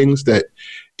proceedings that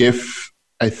if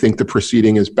I think the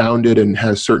proceeding is bounded and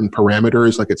has certain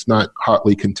parameters, like it's not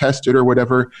hotly contested or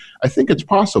whatever, I think it's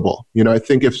possible. I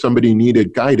think if somebody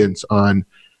needed guidance on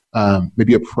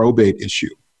maybe a probate issue,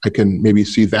 I can maybe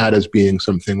see that as being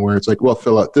something where it's like, well,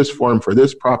 fill out this form for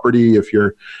this property. If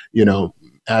you're,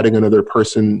 adding another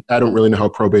person, I don't really know how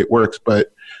probate works,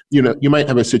 but, you might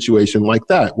have a situation like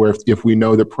that where if we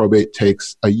know the probate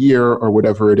takes a year or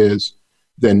whatever it is,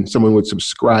 then someone would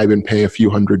subscribe and pay a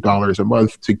few $100s a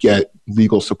month to get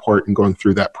legal support and going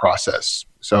through that process.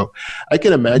 So I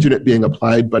can imagine it being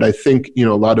applied, but I think, a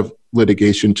lot of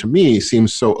litigation to me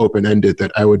seems so open-ended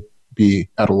that I would be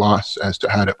at a loss as to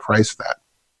how to price that.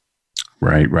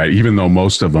 Right. Even though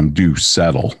most of them do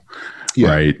settle.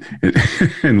 right?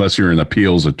 Unless you're an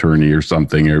appeals attorney or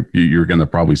something, or you're going to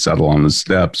probably settle on the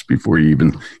steps before you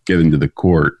even get into the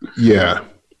court. Yeah.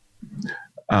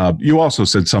 You also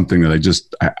said something that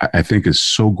I think is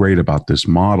so great about this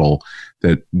model,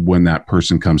 that when that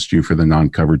person comes to you for the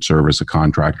non-covered service, a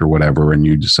contract or whatever, and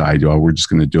you decide, oh, we're just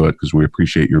going to do it because we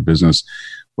appreciate your business.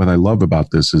 What I love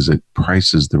about this is it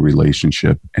prices the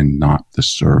relationship and not the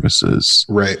services.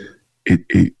 Right.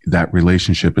 That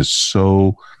relationship is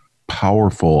so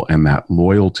powerful, and that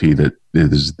loyalty that's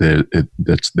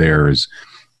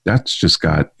just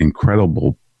got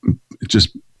incredible.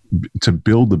 Just to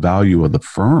build the value of the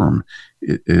firm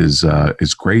is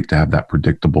great to have that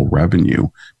predictable revenue,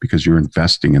 because you're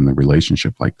investing in the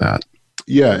relationship like that.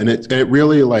 Yeah, and it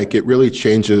really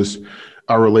changes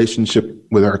our relationship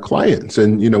with our clients.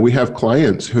 And we have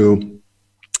clients who,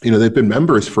 they've been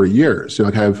members for years.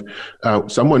 I have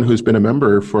someone who's been a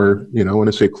member for, I want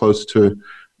to say close to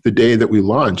the day that we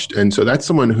launched. And so that's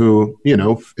someone who,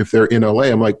 if they're in LA,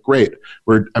 I'm like, great,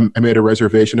 I made a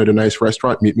reservation at a nice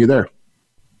restaurant, meet me there.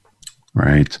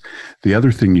 Right. The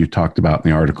other thing you talked about in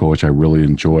the article, which I really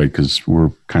enjoyed, because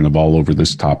we're kind of all over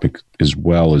this topic as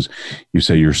well, is you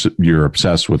say you're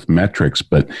obsessed with metrics,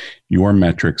 but your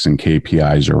metrics and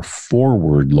KPIs are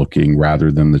forward-looking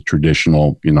rather than the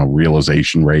traditional,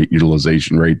 realization rate,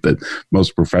 utilization rate that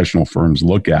most professional firms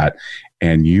look at.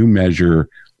 And you measure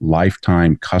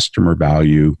lifetime customer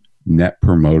value, net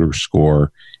promoter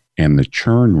score, and the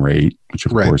churn rate, which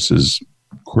of course is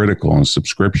critical in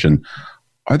subscription.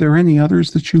 Are there any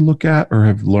others that you look at or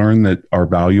have learned that are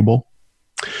valuable?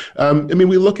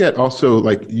 We look at also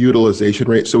like utilization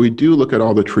rate. So we do look at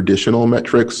all the traditional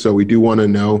metrics. So we do want to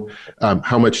know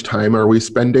how much time are we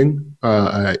spending,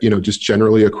 just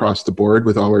generally across the board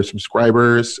with all our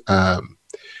subscribers. So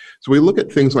we look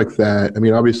at things like that.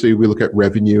 Obviously we look at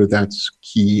revenue. That's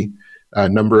key,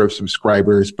 number of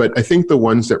subscribers. But I think the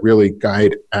ones that really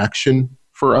guide action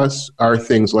for us are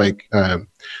things like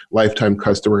lifetime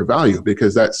customer value,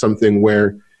 because that's something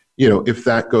where, if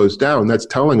that goes down, that's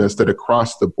telling us that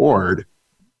across the board,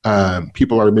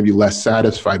 people are maybe less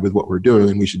satisfied with what we're doing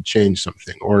and we should change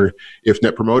something. Or if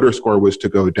net promoter score was to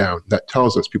go down, that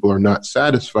tells us people are not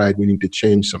satisfied, we need to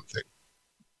change something.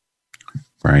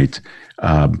 Right.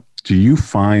 Do you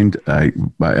find, I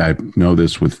know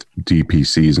this with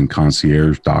DPCs and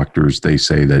concierge doctors, they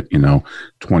say that,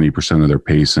 20% of their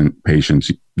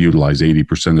patients utilize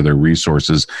 80% of their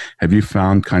resources. Have you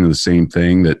found kind of the same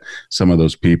thing, that some of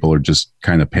those people are just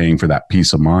kind of paying for that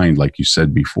peace of mind, like you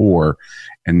said before,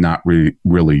 and not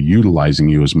really utilizing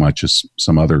you as much as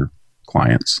some other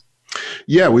clients?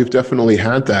 Yeah, we've definitely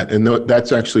had that. And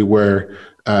that's actually where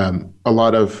a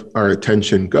lot of our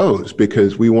attention goes,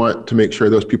 because we want to make sure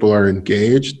those people are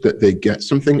engaged, that they get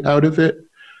something out of it,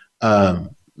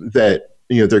 that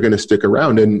they're going to stick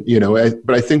around. And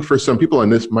but I think for some people,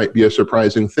 and this might be a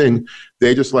surprising thing,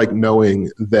 they just like knowing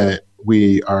that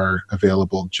we are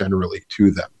available generally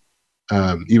to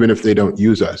them, even if they don't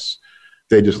use us.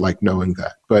 They just like knowing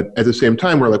that. But at the same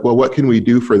time, we're like, well, what can we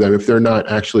do for them if they're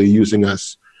not actually using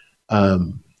us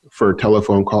for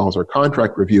telephone calls or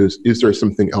contract reviews? Is there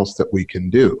something else that we can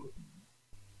do?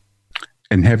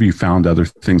 And have you found other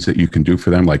things that you can do for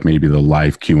them, like maybe the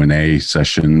live Q&A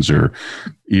sessions, or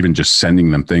even just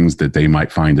sending them things that they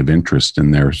might find of interest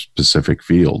in their specific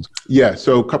field? Yeah,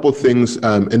 so a couple of things,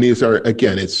 and these are,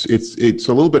 again, it's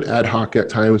a little bit ad hoc at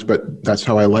times, but that's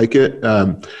how I like it.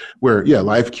 Where,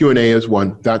 live Q&A is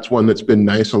one. That's one that's been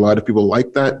nice. A lot of people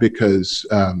like that because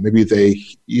maybe they,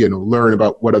 learn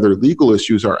about what other legal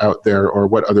issues are out there or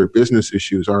what other business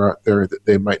issues are out there that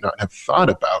they might not have thought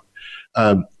about.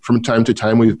 From time to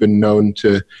time, we've been known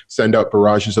to send out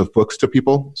barrages of books to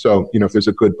people. So, if there's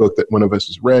a good book that one of us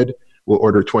has read, we'll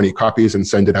order 20 copies and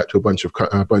send it out to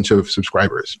a bunch of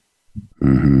subscribers.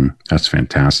 Mm-hmm. That's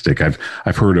fantastic.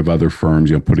 I've heard of other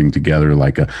firms, putting together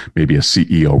like maybe a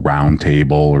CEO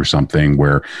roundtable or something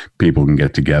where people can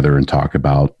get together and talk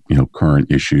about,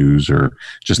 current issues or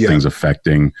just things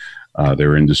affecting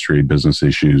their industry, business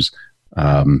issues.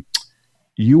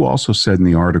 You also said in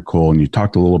the article, and you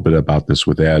talked a little bit about this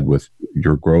with Ed, with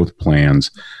your growth plans,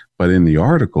 but in the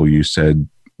article you said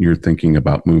you're thinking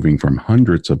about moving from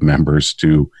hundreds of members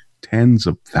to tens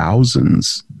of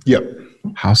thousands. Yep.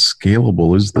 How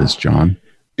scalable is this, Jon?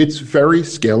 It's very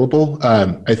scalable.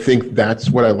 I think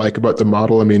that's what I like about the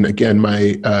model. Again,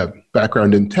 my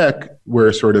background in tech,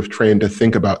 we're sort of trained to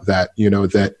think about that,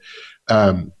 that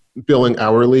billing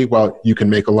hourly, while you can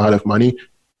make a lot of money,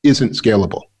 isn't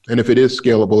scalable. And if it is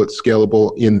scalable, it's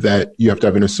scalable in that you have to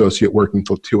have an associate working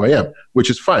till 2 a.m.,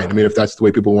 which is fine. If that's the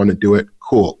way people want to do it,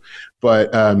 cool. But,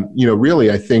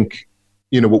 really, I think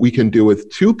what we can do with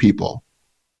 2 people,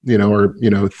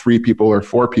 or 3 people or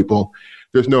 4 people,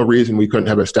 there's no reason we couldn't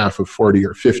have a staff of 40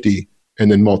 or 50 and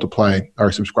then multiply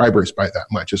our subscribers by that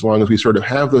much. As long as we sort of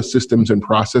have those systems and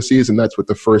processes, and that's what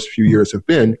the first few years have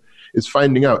been, is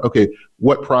finding out, okay,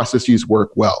 what processes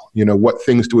work well? What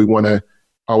things do we want to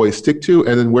always stick to?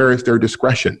 And then where is there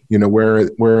discretion? Where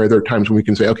are there times when we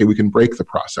can say, okay, we can break the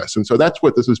process? And so that's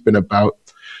what this has been about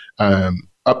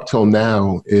up till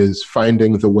now, is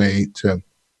finding the way to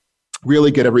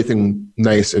really get everything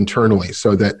nice internally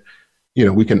so that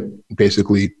we can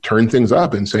basically turn things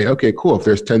up and say, okay, cool. If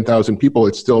there's 10,000 people,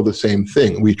 it's still the same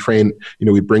thing. We train,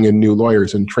 we bring in new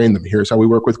lawyers and train them. Here's how we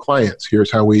work with clients.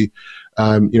 Here's how we,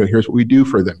 here's what we do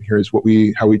for them. Here's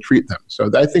how we treat them.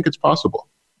 So I think it's possible.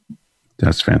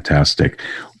 That's fantastic.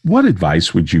 What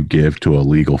advice would you give to a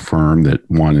legal firm that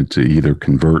wanted to either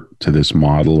convert to this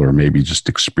model or maybe just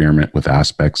experiment with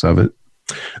aspects of it?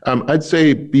 I'd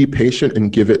say be patient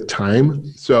and give it time.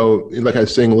 So like I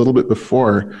was saying a little bit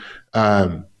before,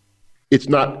 you're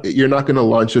not going to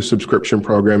launch a subscription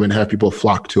program and have people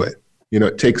flock to it.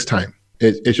 It takes time.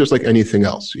 It's just like anything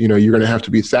else. You're going to have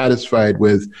to be satisfied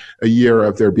with a year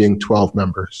of there being 12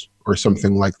 members or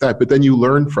something like that. But then you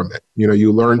learn from it.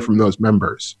 You learn from those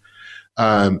members.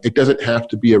 It doesn't have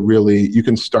to be you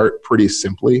can start pretty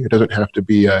simply. It doesn't have to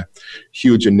be a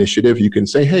huge initiative. You can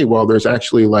say, hey, well, there's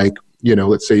actually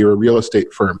let's say you're a real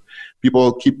estate firm.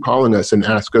 People keep calling us and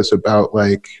ask us about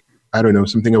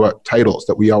something about titles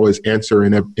that we always answer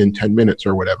in 10 minutes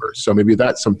or whatever. So maybe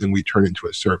that's something we turn into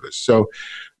a service. So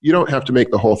you don't have to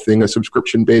make the whole thing a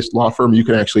subscription-based law firm. You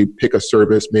can actually pick a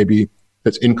service maybe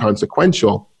that's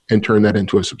inconsequential and turn that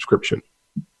into a subscription.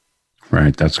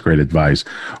 Right. That's great advice.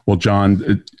 Well,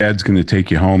 Jon, Ed's going to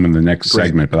take you home in the next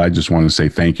segment, but I just want to say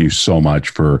thank you so much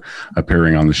for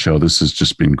appearing on the show. This has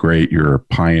just been great. You're a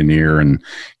pioneer, and,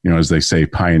 as they say,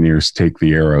 pioneers take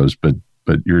the arrows, but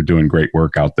you're doing great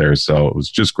work out there. So it was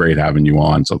just great having you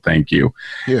on. So thank you.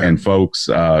 Yeah. And folks,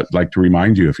 I'd like to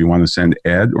remind you, if you want to send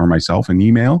Ed or myself an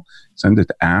email, send it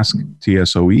to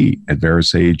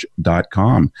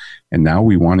asktsoe@verasage.com. And now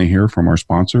we want to hear from our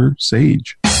sponsor,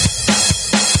 Sage.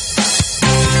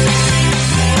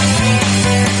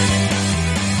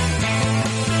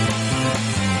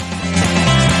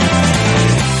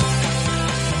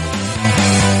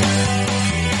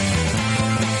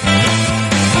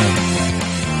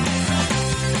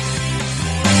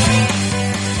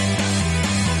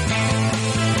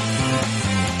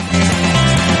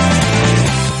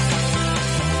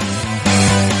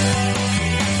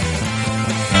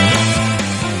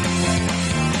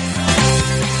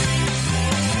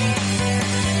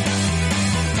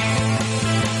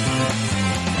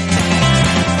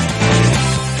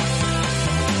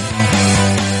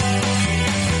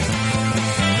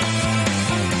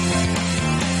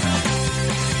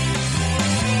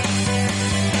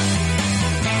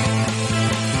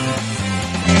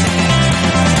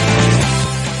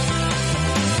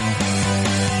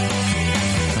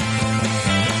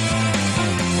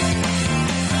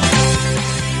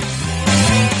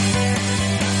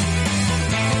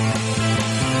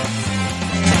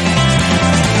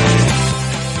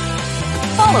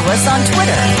 On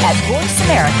Twitter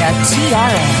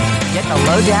 @VoiceAmericaTRN. Get the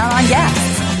lowdown on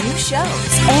guests, new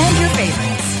shows, and your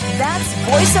favorites. That's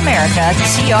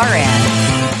VoiceAmericaTRN.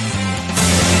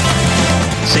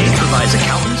 Sage provides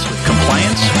accountants with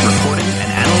compliance, reporting,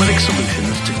 and analytic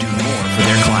solutions to do more for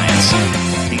their clients.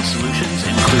 These solutions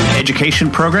include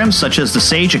education programs such as the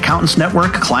Sage Accountants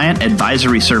Network Client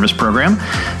Advisory Service Program.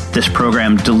 This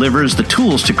program delivers the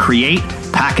tools to create,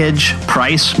 package,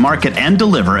 price, market, and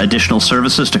deliver additional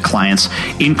services to clients,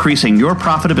 increasing your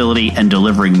profitability and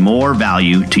delivering more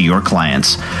value to your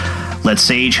clients. Let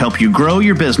Sage help you grow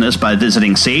your business by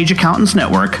visiting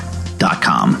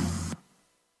sageaccountantsnetwork.com.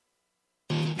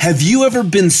 Have you ever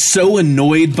been so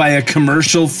annoyed by a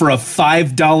commercial for a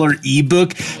 $5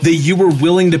 ebook that you were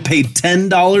willing to pay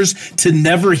 $10 to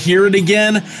never hear it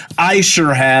again? I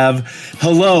sure have.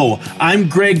 Hello, I'm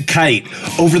Greg Kite.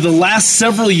 Over the last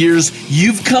several years,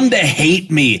 you've come to hate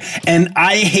me, and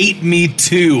I hate me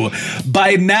too.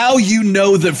 By now, you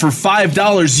know that for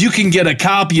 $5, you can get a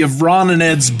copy of Ron and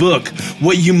Ed's book.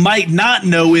 What you might not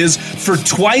know is for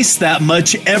twice that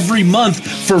much every month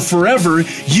for forever,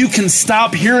 you can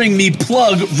stop hearing me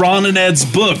plug Ron and Ed's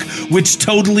book, which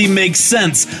totally makes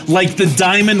sense, like the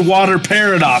Diamond Water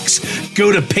Paradox.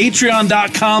 Go to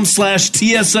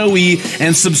patreon.com/TSOE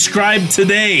and subscribe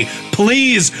today.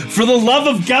 Please, for the love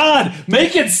of God,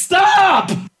 make it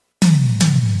stop!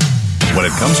 When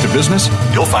it comes to business,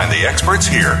 you'll find the experts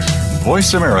here.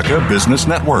 Voice America Business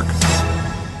Network.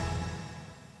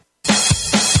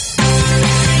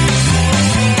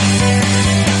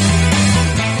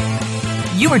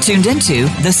 You are tuned into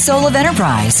The Soul of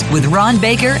Enterprise with Ron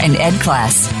Baker and Ed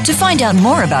Class. To find out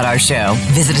more about our show,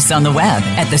 visit us on the web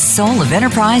at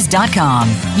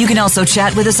thesoulofenterprise.com. You can also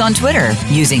chat with us on Twitter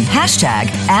using hashtag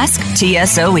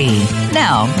AskTSOE.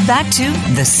 Now, back to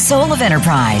The Soul of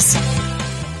Enterprise.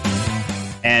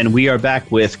 And we are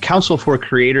back with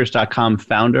counselforcreators.com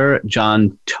founder,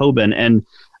 Jon Tobin. And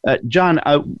Jon,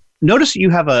 notice that you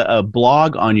have a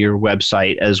blog on your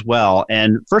website as well.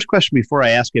 And first question before I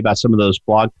ask you about some of those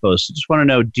blog posts, I just want to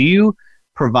know, do you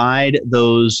provide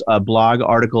those blog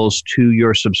articles to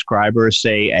your subscribers,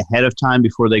 say, ahead of time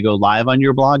before they go live on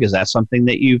your blog? Is that something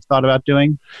that you've thought about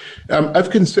doing? I've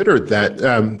considered that.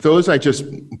 Those, I just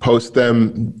post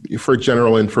them for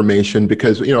general information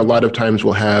because, a lot of times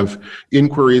we'll have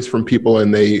inquiries from people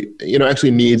and they,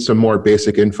 actually need some more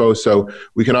basic info. So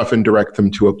we can often direct them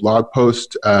to a blog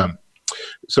post.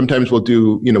 Sometimes we'll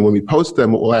do, when we post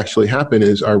them, what will actually happen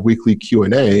is our weekly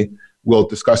Q&A, we'll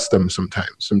discuss them sometimes.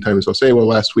 Sometimes they'll say, well,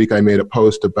 last week I made a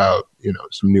post about,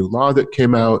 some new law that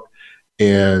came out.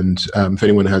 And if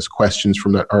anyone has questions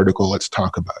from that article, let's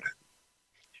talk about it.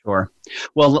 Sure.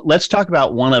 Well, let's talk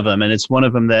about one of them. And it's one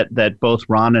of them that both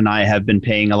Ron and I have been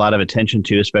paying a lot of attention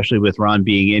to, especially with Ron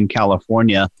being in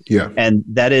California. Yeah. And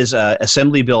that is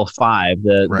Assembly Bill 5,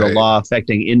 the law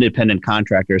affecting independent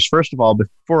contractors. First of all,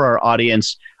 before our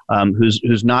audience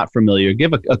who's not familiar,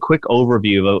 give a quick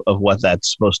overview of what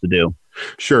that's supposed to do.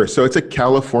 Sure. So it's a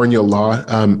California law.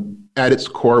 At its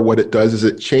core, what it does is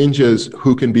it changes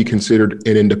who can be considered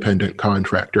an independent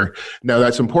contractor. Now,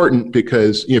 that's important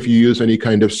because if you use any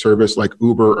kind of service like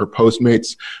Uber or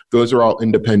Postmates, those are all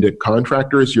independent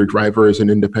contractors. Your driver is an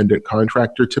independent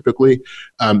contractor typically.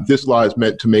 This law is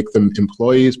meant to make them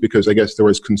employees because I guess there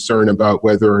was concern about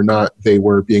whether or not they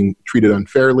were being treated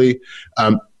unfairly.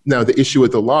 Now, the issue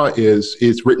with the law is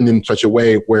it's written in such a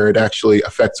way where it actually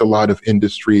affects a lot of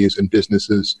industries and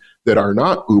businesses that are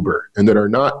not Uber and that are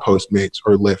not Postmates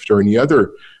or Lyft or any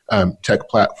other tech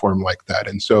platform like that.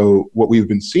 And so what we've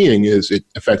been seeing is it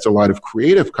affects a lot of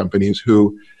creative companies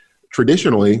who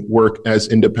traditionally work as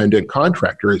independent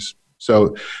contractors.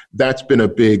 So that's been a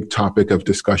big topic of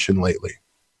discussion lately.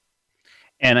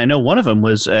 And I know one of them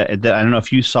was, I don't know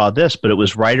if you saw this, but it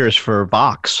was writers for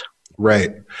Vox.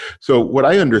 Right. So what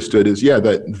I understood is,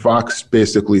 that Vox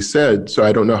basically said, so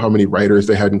I don't know how many writers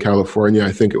they had in California.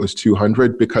 I think it was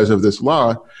 200. Because of this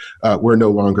law, we're no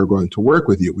longer going to work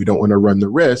with you. We don't want to run the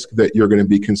risk that you're going to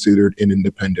be considered an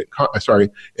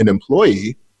an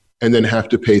employee and then have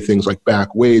to pay things like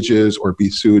back wages or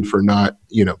be sued for not,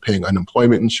 paying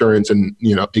unemployment insurance. And,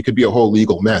 it could be a whole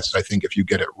legal mess, I think, if you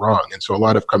get it wrong. And so a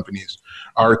lot of companies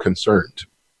are concerned.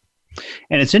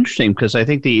 And it's interesting because I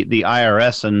think the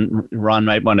IRS, and Ron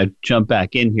might want to jump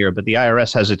back in here, but the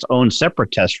IRS has its own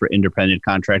separate test for independent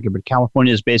contractor, but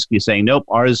California is basically saying, nope,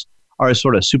 ours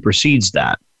sort of supersedes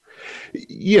that.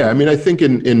 Yeah, I think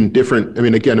in different,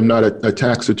 again, I'm not a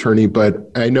tax attorney,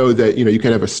 but I know that, you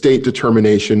can have a state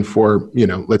determination for,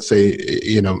 let's say,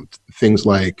 things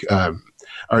like,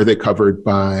 are they covered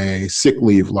by sick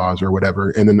leave laws or whatever?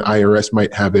 And then the IRS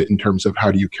might have it in terms of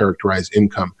how do you characterize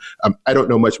income. I don't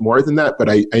know much more than that, but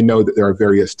I know that there are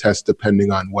various tests depending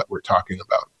on what we're talking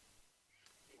about.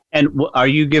 And are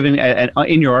you giving,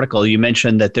 in your article, you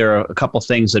mentioned that there are a couple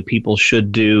things that people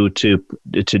should do to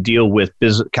deal with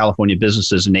California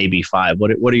businesses in AB 5.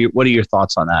 What are your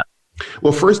thoughts on that?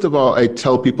 Well, first of all, I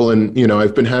tell people, and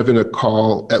I've been having a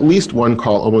call, at least one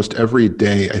call almost every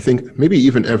day, I think maybe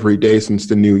even every day since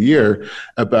the new year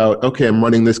about, okay, I'm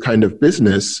running this kind of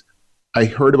business. I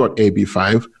heard about AB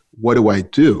 5. What do I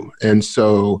do? And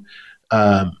so,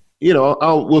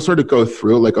 we'll sort of go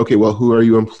through like, okay, well, who are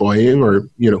you employing or,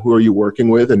 who are you working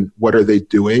with and what are they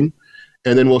doing?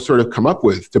 And then we'll sort of come up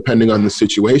with, depending on the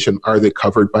situation, are they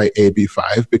covered by AB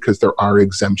 5? Because there are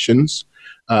exemptions.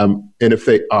 And if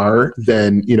they are,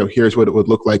 then, here's what it would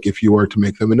look like if you were to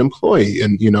make them an employee.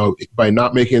 And, by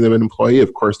not making them an employee,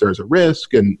 of course, there's a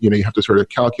risk and, you have to sort of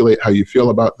calculate how you feel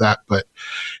about that. But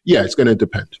yeah, it's going to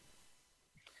depend.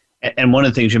 And one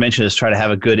of the things you mentioned is try to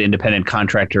have a good independent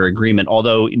contractor agreement,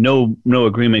 although no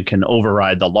agreement can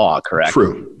override the law, correct?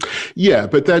 True. Yeah,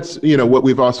 but that's, what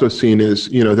we've also seen is,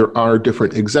 there are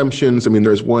different exemptions.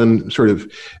 There's one sort of,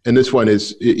 and this one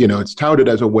is, it's touted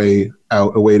as a way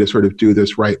out, a way to sort of do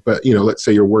this right. But, let's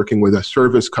say you're working with a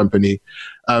service company,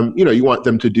 you want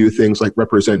them to do things like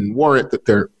represent and warrant that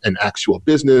they're an actual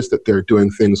business, that they're doing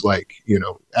things like,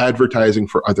 advertising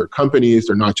for other companies.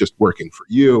 They're not just working for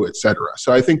you, et cetera.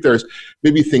 So I think there's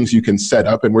maybe things you can set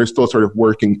up, and we're still sort of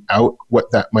working out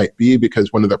what that might be,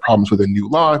 because one of the problems with a new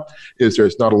law is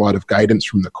there's not a lot of guidance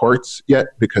from the courts yet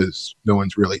because no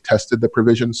one's really tested the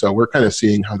provision. So we're kind of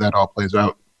seeing how that all plays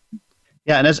out.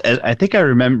 Yeah, and as I think I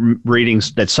remember reading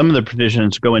that some of the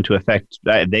provisions go into effect,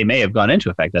 they may have gone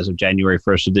into effect as of January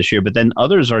 1st of this year, but then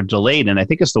others are delayed, and I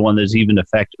think it's the one that's even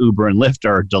affect Uber and Lyft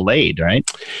are delayed, right?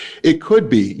 It could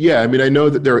be, yeah. I mean, I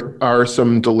know that there are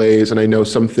some delays, and I know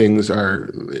some things are,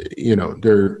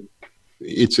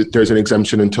 there's an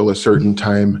exemption until a certain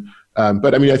time.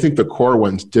 But I mean, I think the core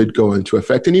ones did go into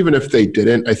effect, and even if they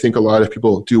didn't, I think a lot of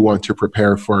people do want to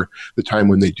prepare for the time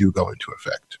when they do go into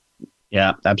effect.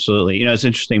 Yeah, absolutely. You know, it's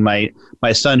interesting. My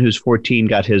son, who's 14,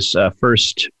 got his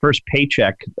first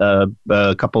paycheck a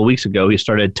couple of weeks ago. He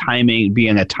started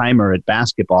being a timer at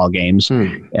basketball games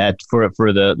for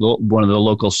one of the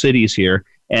local cities here.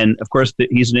 And of course,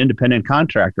 he's an independent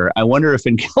contractor. I wonder if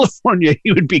in California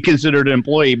he would be considered an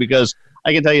employee, because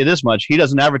I can tell you this much: he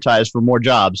doesn't advertise for more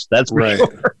jobs. That's for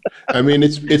sure. I mean,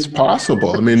 it's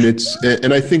possible. I mean,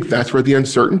 and I think that's where the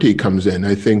uncertainty comes in.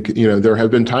 I think, there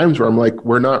have been times where I'm like,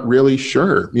 we're not really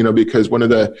sure, because one of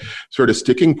the sort of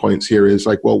sticking points here is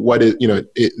like, well, what is,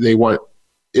 they want,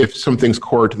 if something's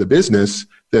core to the business,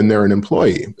 then they're an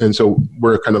employee. And so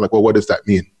we're kind of like, well, what does that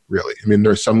mean, really? I mean,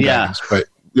 there's some guidance, but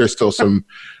there's still some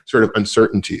sort of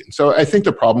uncertainty. And so I think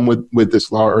the problem with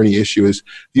this law or any issue is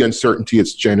the uncertainty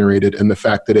it's generated and the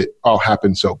fact that it all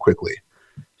happened so quickly.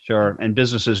 Sure. And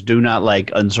businesses do not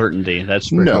like uncertainty. That's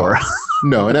for sure.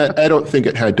 No. And I don't think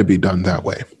it had to be done that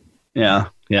way. Yeah.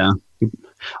 Yeah.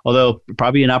 Although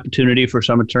probably an opportunity for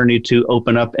some attorney to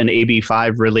open up an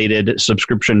AB5 related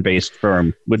subscription based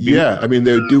firm would be. Yeah. I mean,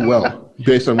 they do well.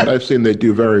 Based on what I've seen, they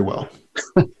do very well.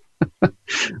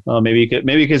 Well, maybe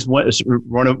because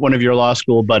one of your law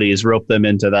school buddies roped them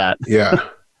into that. Yeah.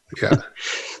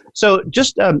 So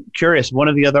just curious, one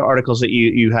of the other articles that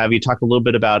you have, you talk a little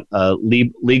bit about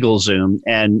LegalZoom,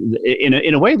 and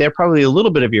in a way, they're probably a little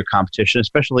bit of your competition,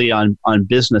 especially on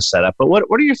business setup. But what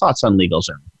are your thoughts on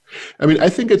LegalZoom? I mean, I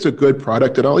think it's a good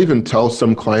product, and I'll even tell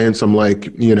some clients, I'm like,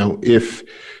 if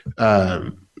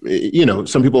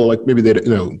some people like maybe they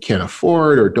can't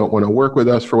afford or don't want to work with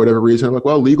us for whatever reason. I'm like,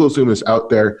 well, LegalZoom is out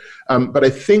there, but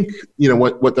I think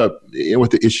what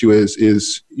the issue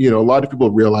is a lot of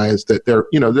people realize that they're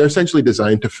essentially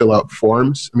designed to fill out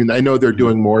forms. I mean, I know they're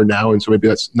doing more now, and so maybe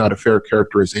that's not a fair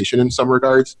characterization in some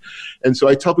regards. And so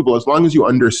I tell people, as long as you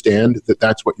understand that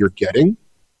that's what you're getting,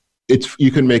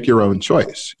 you can make your own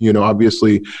choice,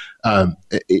 obviously, and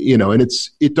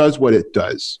it does what it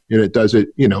does, it does it,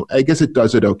 I guess it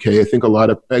does it okay. I think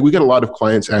we get a lot of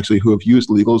clients actually who have used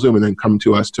LegalZoom and then come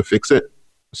to us to fix it.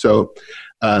 So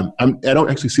I don't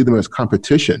actually see them as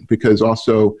competition, because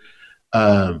also,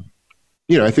 I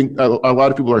think a lot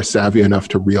of people are savvy enough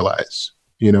to realize,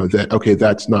 that, okay,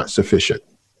 that's not sufficient.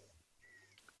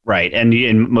 Right. And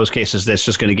in most cases, that's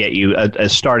just going to get you a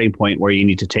starting point where you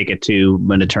need to take it to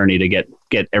an attorney to get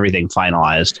everything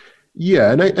finalized.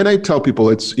 Yeah. And I tell people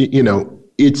I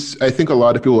think a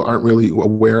lot of people aren't really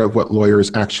aware of what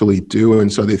lawyers actually do.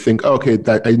 And so they think, okay,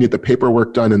 that I need the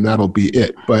paperwork done and that'll be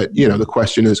it. But, the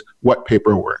question is, what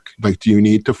paperwork? Like, do you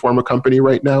need to form a company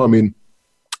right now? I mean,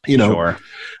 Sure.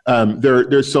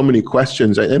 There's so many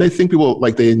questions, and I think people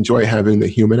they enjoy having the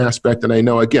human aspect. And I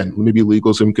know, again, maybe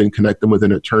LegalZoom can connect them with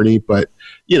an attorney, but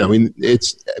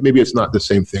it's not the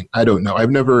same thing. I don't know. I've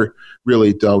never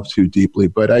really delved too deeply,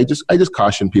 but I just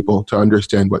caution people to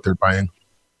understand what they're buying.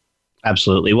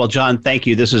 Absolutely. Well, Jon, thank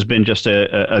you. This has been just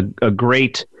a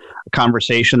great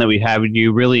conversation that we had with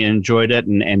you. Really enjoyed it,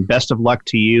 and best of luck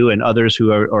to you and others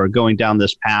who are going down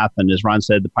this path. And as Ron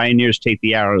said, the pioneers take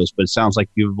the arrows, but it sounds like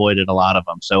you've avoided a lot of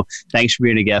them. So thanks for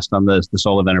being a guest on the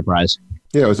Soul of Enterprise.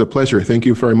 Yeah, it was a pleasure. Thank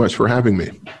you very much for having me.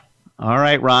 All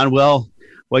right, Ron. Well,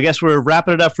 I guess we're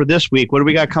wrapping it up for this week. What do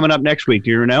we got coming up next week?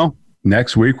 Do you know?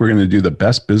 Next week, we're going to do the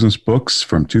best business books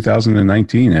from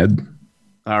 2019, Ed.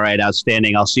 All right,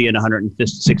 outstanding. I'll see you in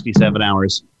 167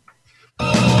 hours.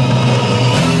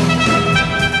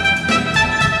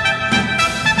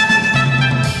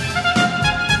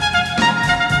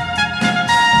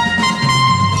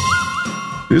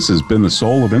 This has been the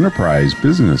Soul of Enterprise,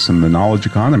 Business and the Knowledge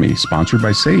Economy, sponsored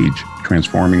by Sage,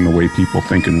 transforming the way people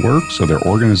think and work so their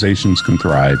organizations can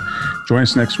thrive. Join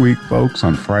us next week, folks,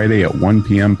 on Friday at 1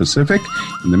 p.m. Pacific.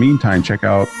 In the meantime, check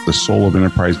out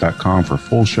thesoulofenterprise.com for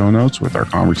full show notes with our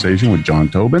conversation with Jon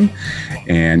Tobin.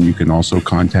 And you can also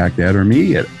contact Ed or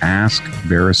me at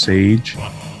askverisage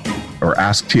or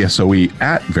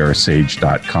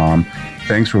asktsoe@verisage.com.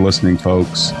 Thanks for listening,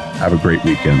 folks. Have a great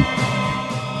weekend.